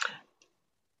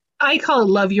 I call it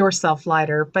Love Yourself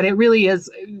Lighter, but it really is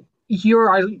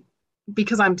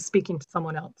because I'm speaking to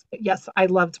someone else. But yes, I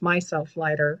loved myself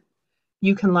lighter.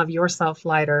 You can love yourself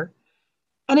lighter.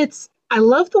 And I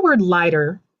love the word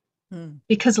lighter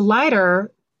because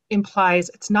lighter implies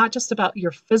it's not just about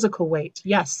your physical weight.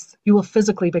 Yes, you will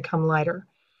physically become lighter,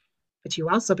 but you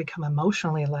also become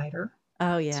emotionally lighter.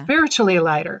 Oh, yeah. Spiritually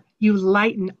lighter. You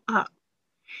lighten up.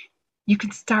 You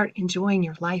can start enjoying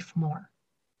your life more.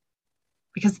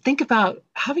 Because think about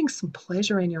having some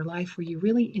pleasure in your life where you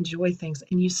really enjoy things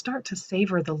and you start to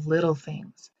savor the little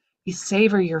things. You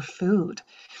savor your food.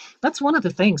 That's one of the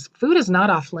things. Food is not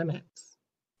off limits,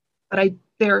 but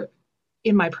they're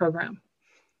in my program.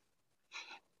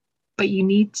 But you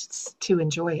need to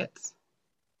enjoy it.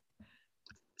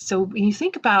 So when you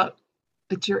think about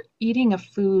that you're eating a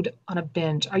food on a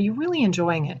binge, are you really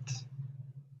enjoying it?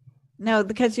 No,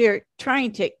 because you're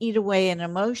trying to eat away an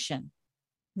emotion,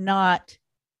 not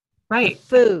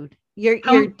food.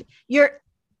 Your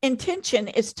intention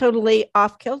is totally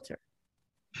off kilter.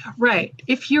 Right.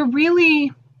 If you're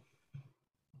really,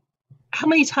 how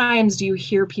many times do you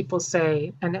hear people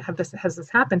say, and has this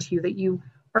happened to you, that you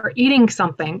are eating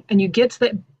something and you get to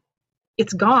that,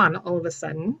 it's gone all of a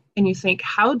sudden, and you think,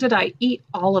 how did I eat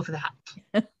all of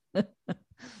that?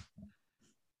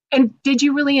 And did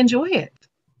you really enjoy it?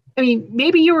 I mean,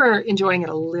 maybe you were enjoying it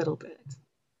a little bit,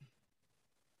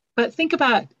 but think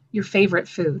about your favorite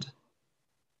food.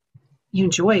 You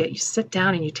enjoy it. You sit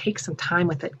down and you take some time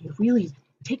with it. You really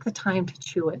take the time to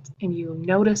chew it and you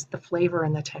notice the flavor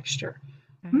and the texture.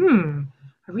 I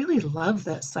really love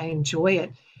this. I enjoy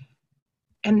it.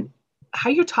 And how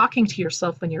you're talking to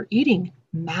yourself when you're eating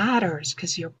matters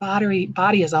because your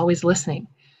body is always listening.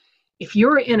 If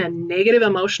you're in a negative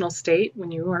emotional state when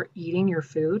you are eating your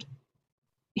food,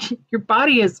 your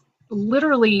body is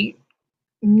literally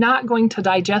not going to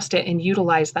digest it and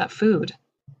utilize that food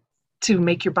to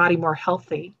make your body more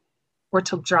healthy or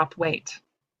to drop weight.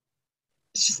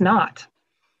 It's just not.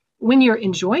 When you're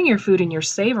enjoying your food and you're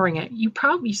savoring it, you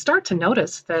start to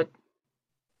notice that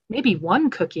maybe one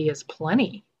cookie is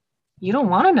plenty. You don't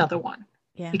want another one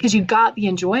because you got the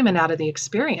enjoyment out of the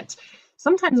experience.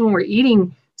 Sometimes when we're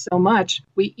eating so much,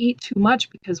 we eat too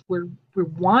much because we're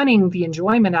wanting the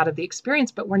enjoyment out of the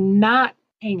experience, but we're not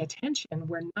paying attention.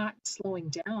 We're not slowing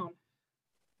down.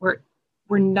 We're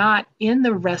not in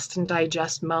the rest and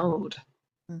digest mode.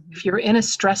 If you're in a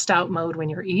stressed out mode when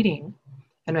you're eating,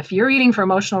 and if you're eating for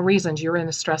emotional reasons, you're in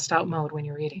a stressed out mode when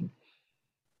you're eating,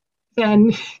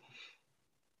 then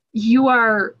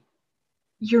you're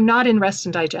not in rest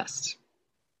and digest.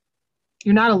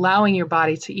 You're not allowing your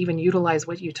body to even utilize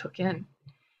what you took in.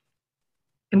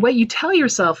 And what you tell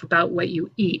yourself about what you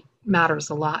eat matters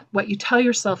a lot. What you tell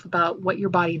yourself about what your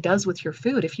body does with your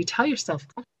food. If you tell yourself,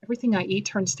 everything I eat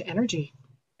turns to energy,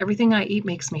 everything I eat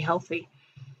makes me healthy.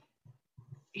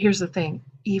 Here's the thing.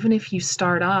 Even if you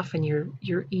start off and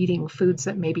you're eating foods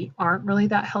that maybe aren't really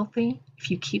that healthy, if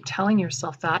you keep telling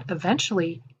yourself that,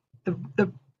 eventually,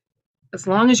 as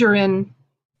long as you're in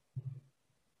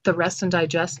the rest and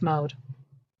digest mode,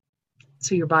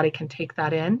 so your body can take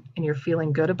that in and you're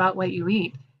feeling good about what you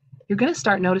eat, you're going to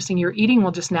start noticing your eating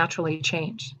will just naturally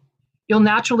change. You'll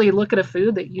naturally look at a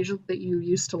food that you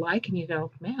used to like and you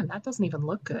go, man, that doesn't even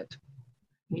look good.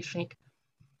 And you think,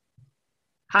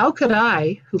 how could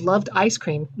I, who loved ice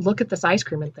cream, look at this ice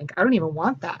cream and think, I don't even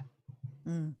want that?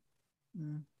 Mm.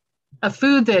 Mm. A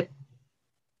food that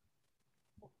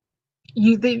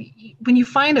when you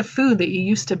find a food that you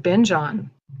used to binge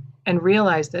on and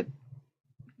realize that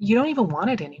you don't even want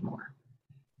it anymore,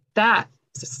 that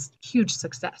is a huge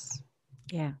success.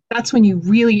 Yeah. That's when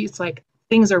it's like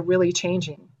things are really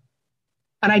changing.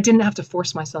 And I didn't have to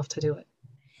force myself to do it.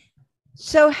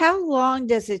 So how long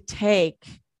does it take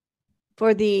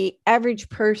for the average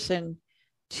person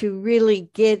to really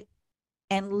get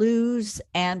and lose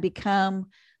and become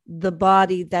the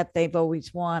body that they've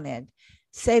always wanted?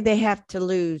 Say they have to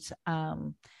lose,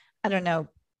 30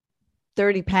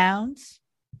 pounds.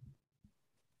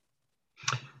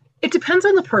 It depends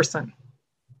on the person.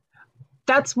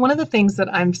 That's one of the things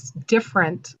that I'm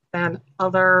different than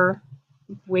other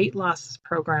weight loss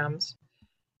programs,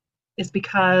 is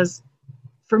because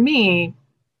for me,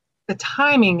 the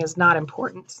timing is not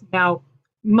important. Now,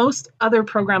 most other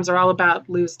programs are all about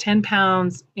lose 10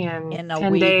 pounds in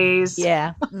 10 week. days.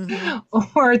 Yeah. Mm-hmm.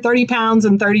 Or 30 pounds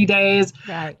in 30 days.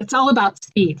 Right. It's all about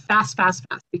speed, fast,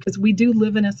 because we do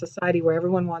live in a society where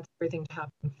everyone wants everything to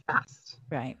happen fast.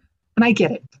 Right. And I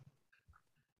get it.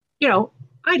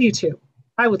 I do too.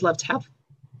 I would love to have,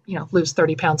 lose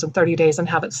 30 pounds in 30 days and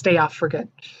have it stay off for good.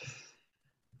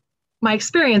 My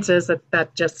experience is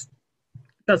that just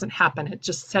doesn't happen. It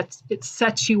just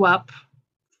sets you up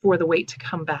for the weight to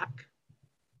come back.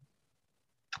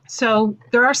 So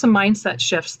there are some mindset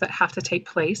shifts that have to take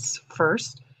place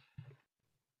first.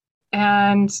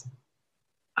 And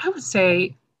I would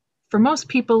say for most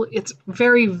people, it's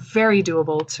very, very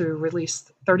doable to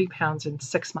release 30 pounds in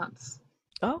 6 months.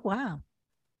 Oh, wow.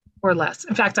 Or less.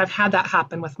 In fact, I've had that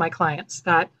happen with my clients,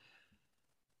 that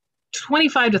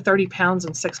 25 to 30 pounds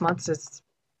in 6 months is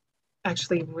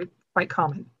actually quite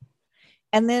common.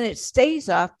 And then it stays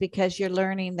off because you're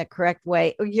learning the correct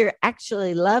way, or you're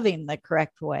actually loving the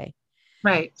correct way.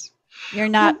 Right. You're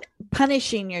not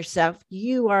punishing yourself.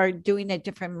 You are doing a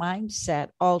different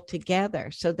mindset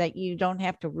altogether so that you don't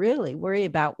have to really worry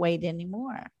about weight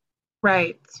anymore.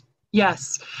 Right.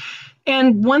 Yes.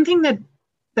 And one thing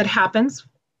that happens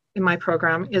in my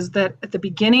program is that at the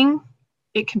beginning,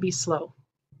 it can be slow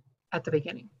at the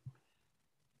beginning.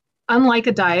 Unlike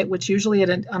a diet, which usually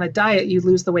on a diet, you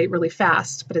lose the weight really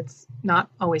fast, but it's not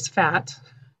always fat.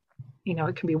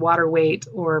 It can be water weight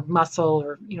or muscle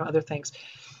or, other things.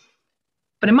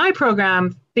 But in my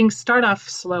program, things start off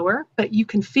slower, but you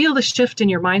can feel the shift in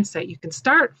your mindset. You can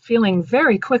start feeling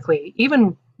very quickly,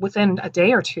 even within a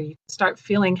day or two, you can start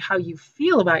feeling how you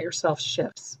feel about yourself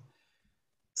shifts.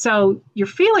 So you're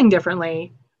feeling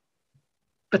differently,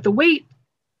 but the weight,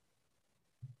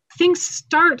 things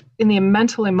start in the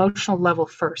mental, emotional level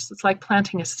first. It's like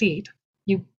planting a seed.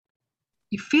 You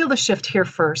feel the shift here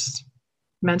first,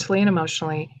 mentally and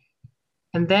emotionally,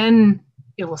 and then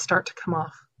it will start to come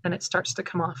off. And it starts to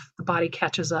come off. The body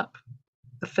catches up.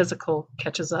 The physical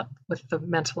catches up with the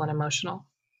mental and emotional.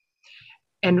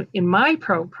 And in my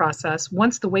process,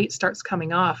 once the weight starts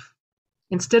coming off,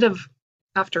 instead of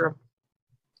after a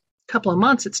couple of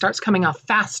months, it starts coming off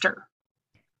faster.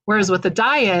 Whereas with the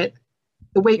diet,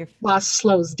 the weight loss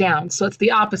slows down. So it's the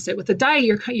opposite. With the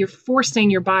diet, you're forcing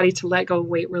your body to let go of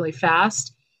weight really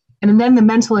fast. And then the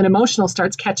mental and emotional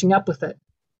starts catching up with it.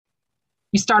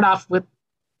 You start off with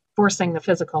forcing the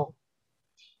physical.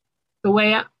 The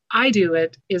way I do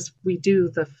it is we do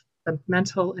the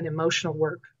mental and emotional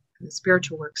work, and the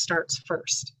spiritual work starts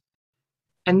first.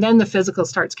 And then the physical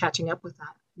starts catching up with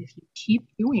that. If you keep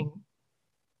doing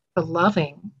the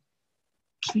loving,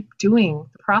 keep doing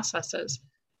the processes,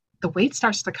 the weight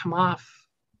starts to come off.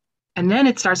 And then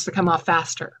it starts to come off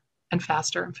faster and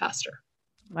faster and faster.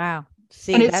 Wow.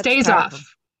 See, and it stays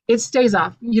off. It stays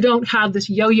off. You don't have this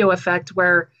yo-yo effect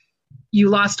where you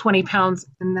lost 20 pounds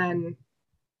and then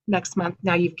next month,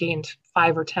 now you've gained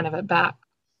 5 or 10 of it back.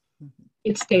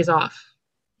 It stays off.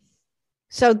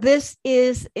 So this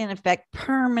is in effect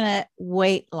permanent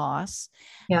weight loss.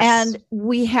 Yes. And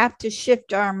we have to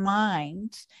shift our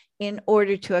minds in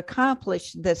order to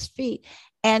accomplish this feat.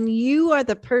 And you are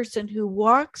the person who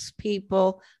walks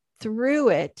people through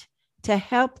it to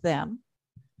help them.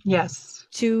 Yes.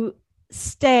 To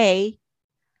stay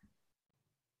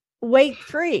weight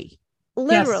free.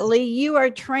 Literally, yes. You are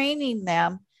training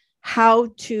them how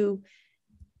to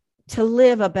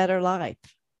live a better life.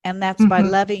 And that's by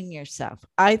loving yourself.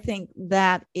 I think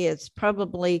that is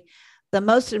probably the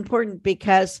most important,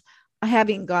 because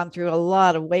having gone through a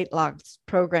lot of weight loss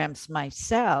programs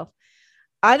myself,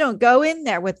 I don't go in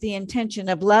there with the intention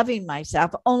of loving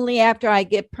myself. Only after I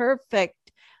get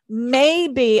perfect,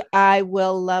 maybe I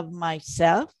will love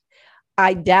myself.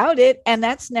 I doubt it. And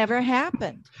that's never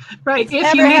happened. Right. It's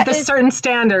if you never meet the certain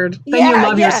standard, then you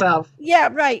love yourself. Yeah,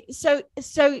 right. So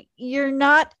you're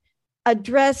not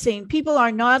people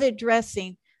are not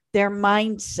addressing their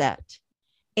mindset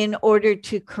in order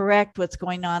to correct what's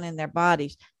going on in their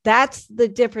bodies. That's the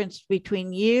difference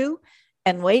between you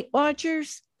and Weight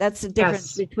Watchers. That's the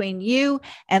difference between you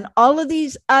and all of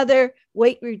these other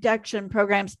weight reduction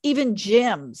programs, even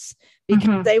gyms,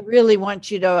 because they really want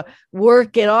you to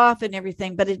work it off and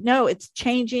everything. But it's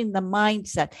changing the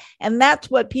mindset. And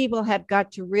that's what people have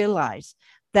got to realize,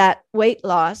 that weight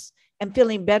loss and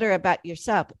feeling better about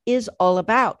yourself is all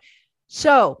about.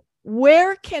 So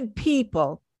where can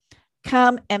people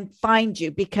come and find you?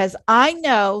 Because I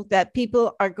know that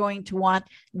people are going to want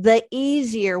the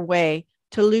easier way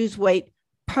to lose weight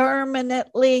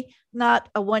permanently, not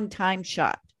a one-time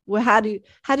shot. Well, how do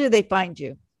they find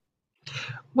you?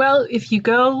 Well, if you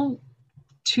go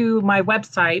to my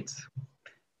website,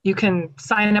 you can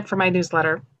sign up for my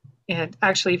newsletter. And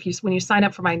actually, when you sign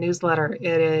up for my newsletter,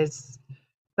 it is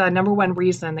the number one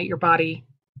reason that your body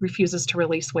refuses to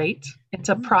release weight. It's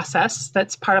a process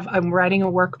that's I'm writing a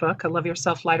workbook, a Love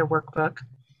Yourself Lighter workbook.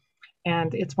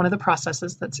 And it's one of the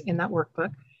processes that's in that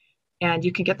workbook. And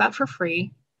you can get that for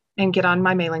free and get on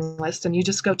my mailing list. And you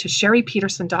just go to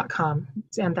sherrypeterson.com.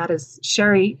 And that is,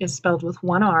 Sherry is spelled with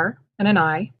one R and an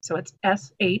I. So it's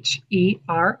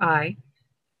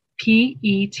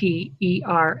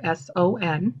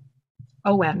SherryPeterson,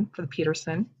 ON for the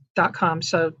Peterson.com.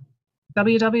 So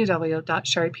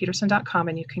www.sherrypeterson.com,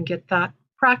 and you can get that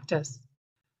practice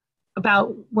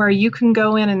about where you can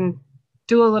go in and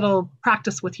do a little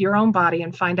practice with your own body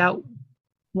and find out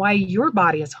why your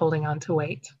body is holding on to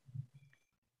weight.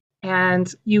 And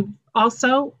you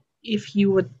also, if you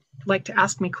would like to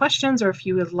ask me questions, or if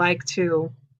you would like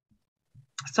to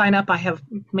sign up, I have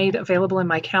made available in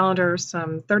my calendar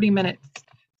some 30-minute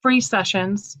free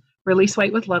sessions, Release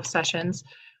Weight with Love sessions,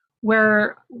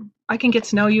 where I can get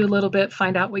to know you a little bit,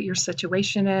 find out what your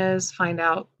situation is, find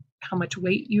out how much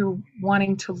weight you're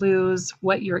wanting to lose,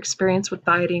 what your experience with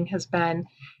dieting has been,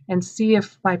 and see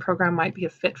if my program might be a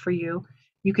fit for you.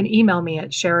 You can email me at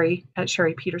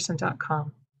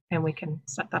sherrypeterson.com, and we can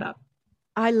set that up.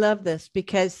 I love this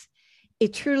because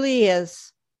it truly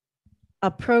is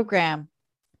a program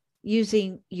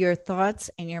using your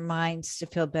thoughts and your minds to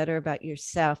feel better about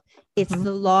yourself. It's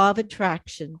the law of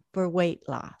attraction for weight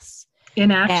loss.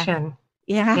 In action.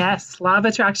 Yeah. Yes. Law of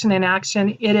attraction in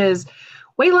action. It is.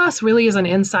 Weight loss really is an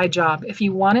inside job. If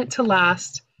you want it to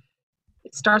last,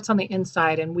 it starts on the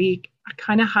inside. And we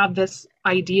kind of have this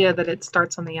idea that it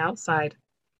starts on the outside.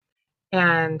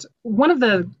 And one of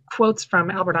the quotes from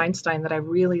Albert Einstein that I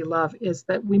really love is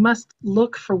that we must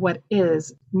look for what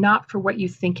is, not for what you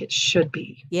think it should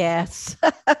be. Yes.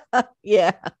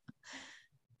 Yeah.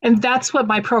 And that's what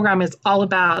my program is all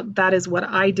about. That is what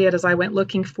I did, as I went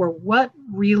looking for what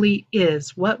really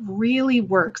is, what really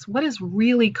works, what is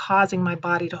really causing my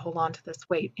body to hold on to this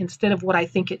weight, instead of what I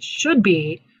think it should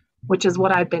be, which is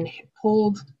what I've been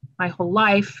told my whole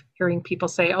life, hearing people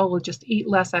say, oh, well, just eat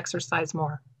less, exercise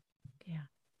more. Yeah.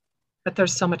 But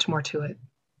there's so much more to it.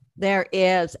 There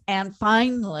is. And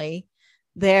finally,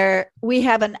 we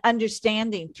have an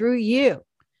understanding through you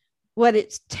what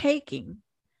it's taking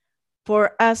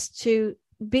for us to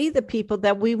be the people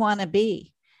that we want to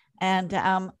be. And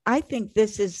I think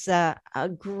this is a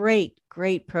great,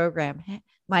 great program.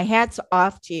 My hat's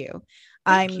off to you.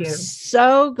 Thank I'm you.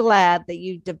 so glad that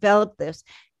you developed this.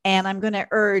 And I'm going to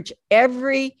urge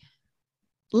every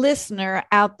listener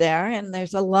out there, and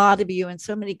there's a lot of you in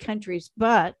so many countries,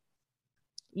 but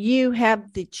you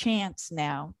have the chance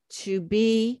now to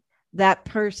be that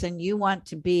person you want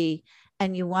to be.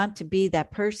 And you want to be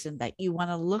that person that you want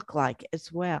to look like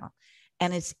as well.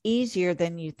 And it's easier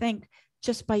than you think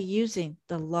just by using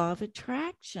the law of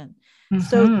attraction.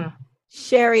 So,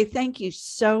 Sherry, thank you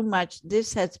so much.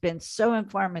 This has been so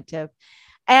informative.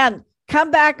 And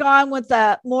come back on with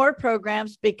more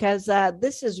programs, because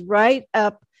this is right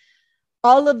up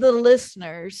all of the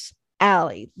listeners'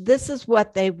 alley. This is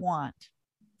what they want.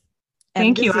 And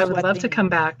thank you. I would love to come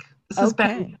back. This has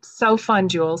been so fun,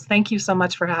 Jules. Thank you so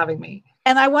much for having me.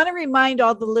 And I want to remind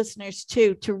all the listeners,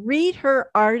 too, to read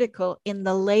her article in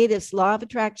the latest Law of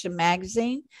Attraction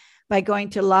magazine by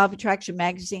going to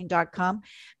lawofattractionmagazine.com,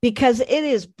 because it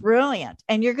is brilliant.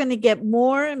 And you're going to get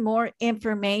more and more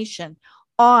information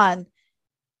on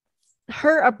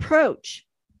her approach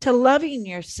to loving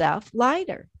yourself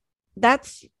lighter.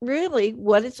 That's really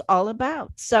what it's all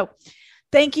about. So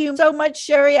thank you so much,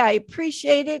 Sherry. I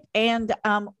appreciate it. And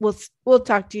we'll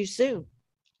talk to you soon.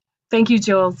 Thank you,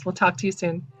 Jules. We'll talk to you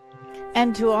soon.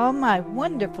 And to all my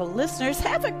wonderful listeners,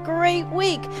 have a great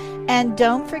week. And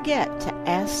don't forget to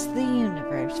ask the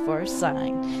universe for a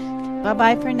sign.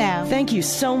 Bye-bye for now. Thank you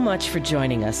so much for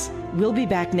joining us. We'll be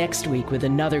back next week with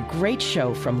another great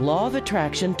show from Law of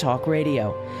Attraction Talk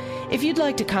Radio. If you'd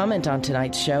like to comment on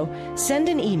tonight's show, send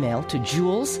an email to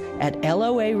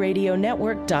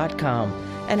jules@loaradionetwork.com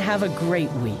and have a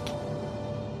great week.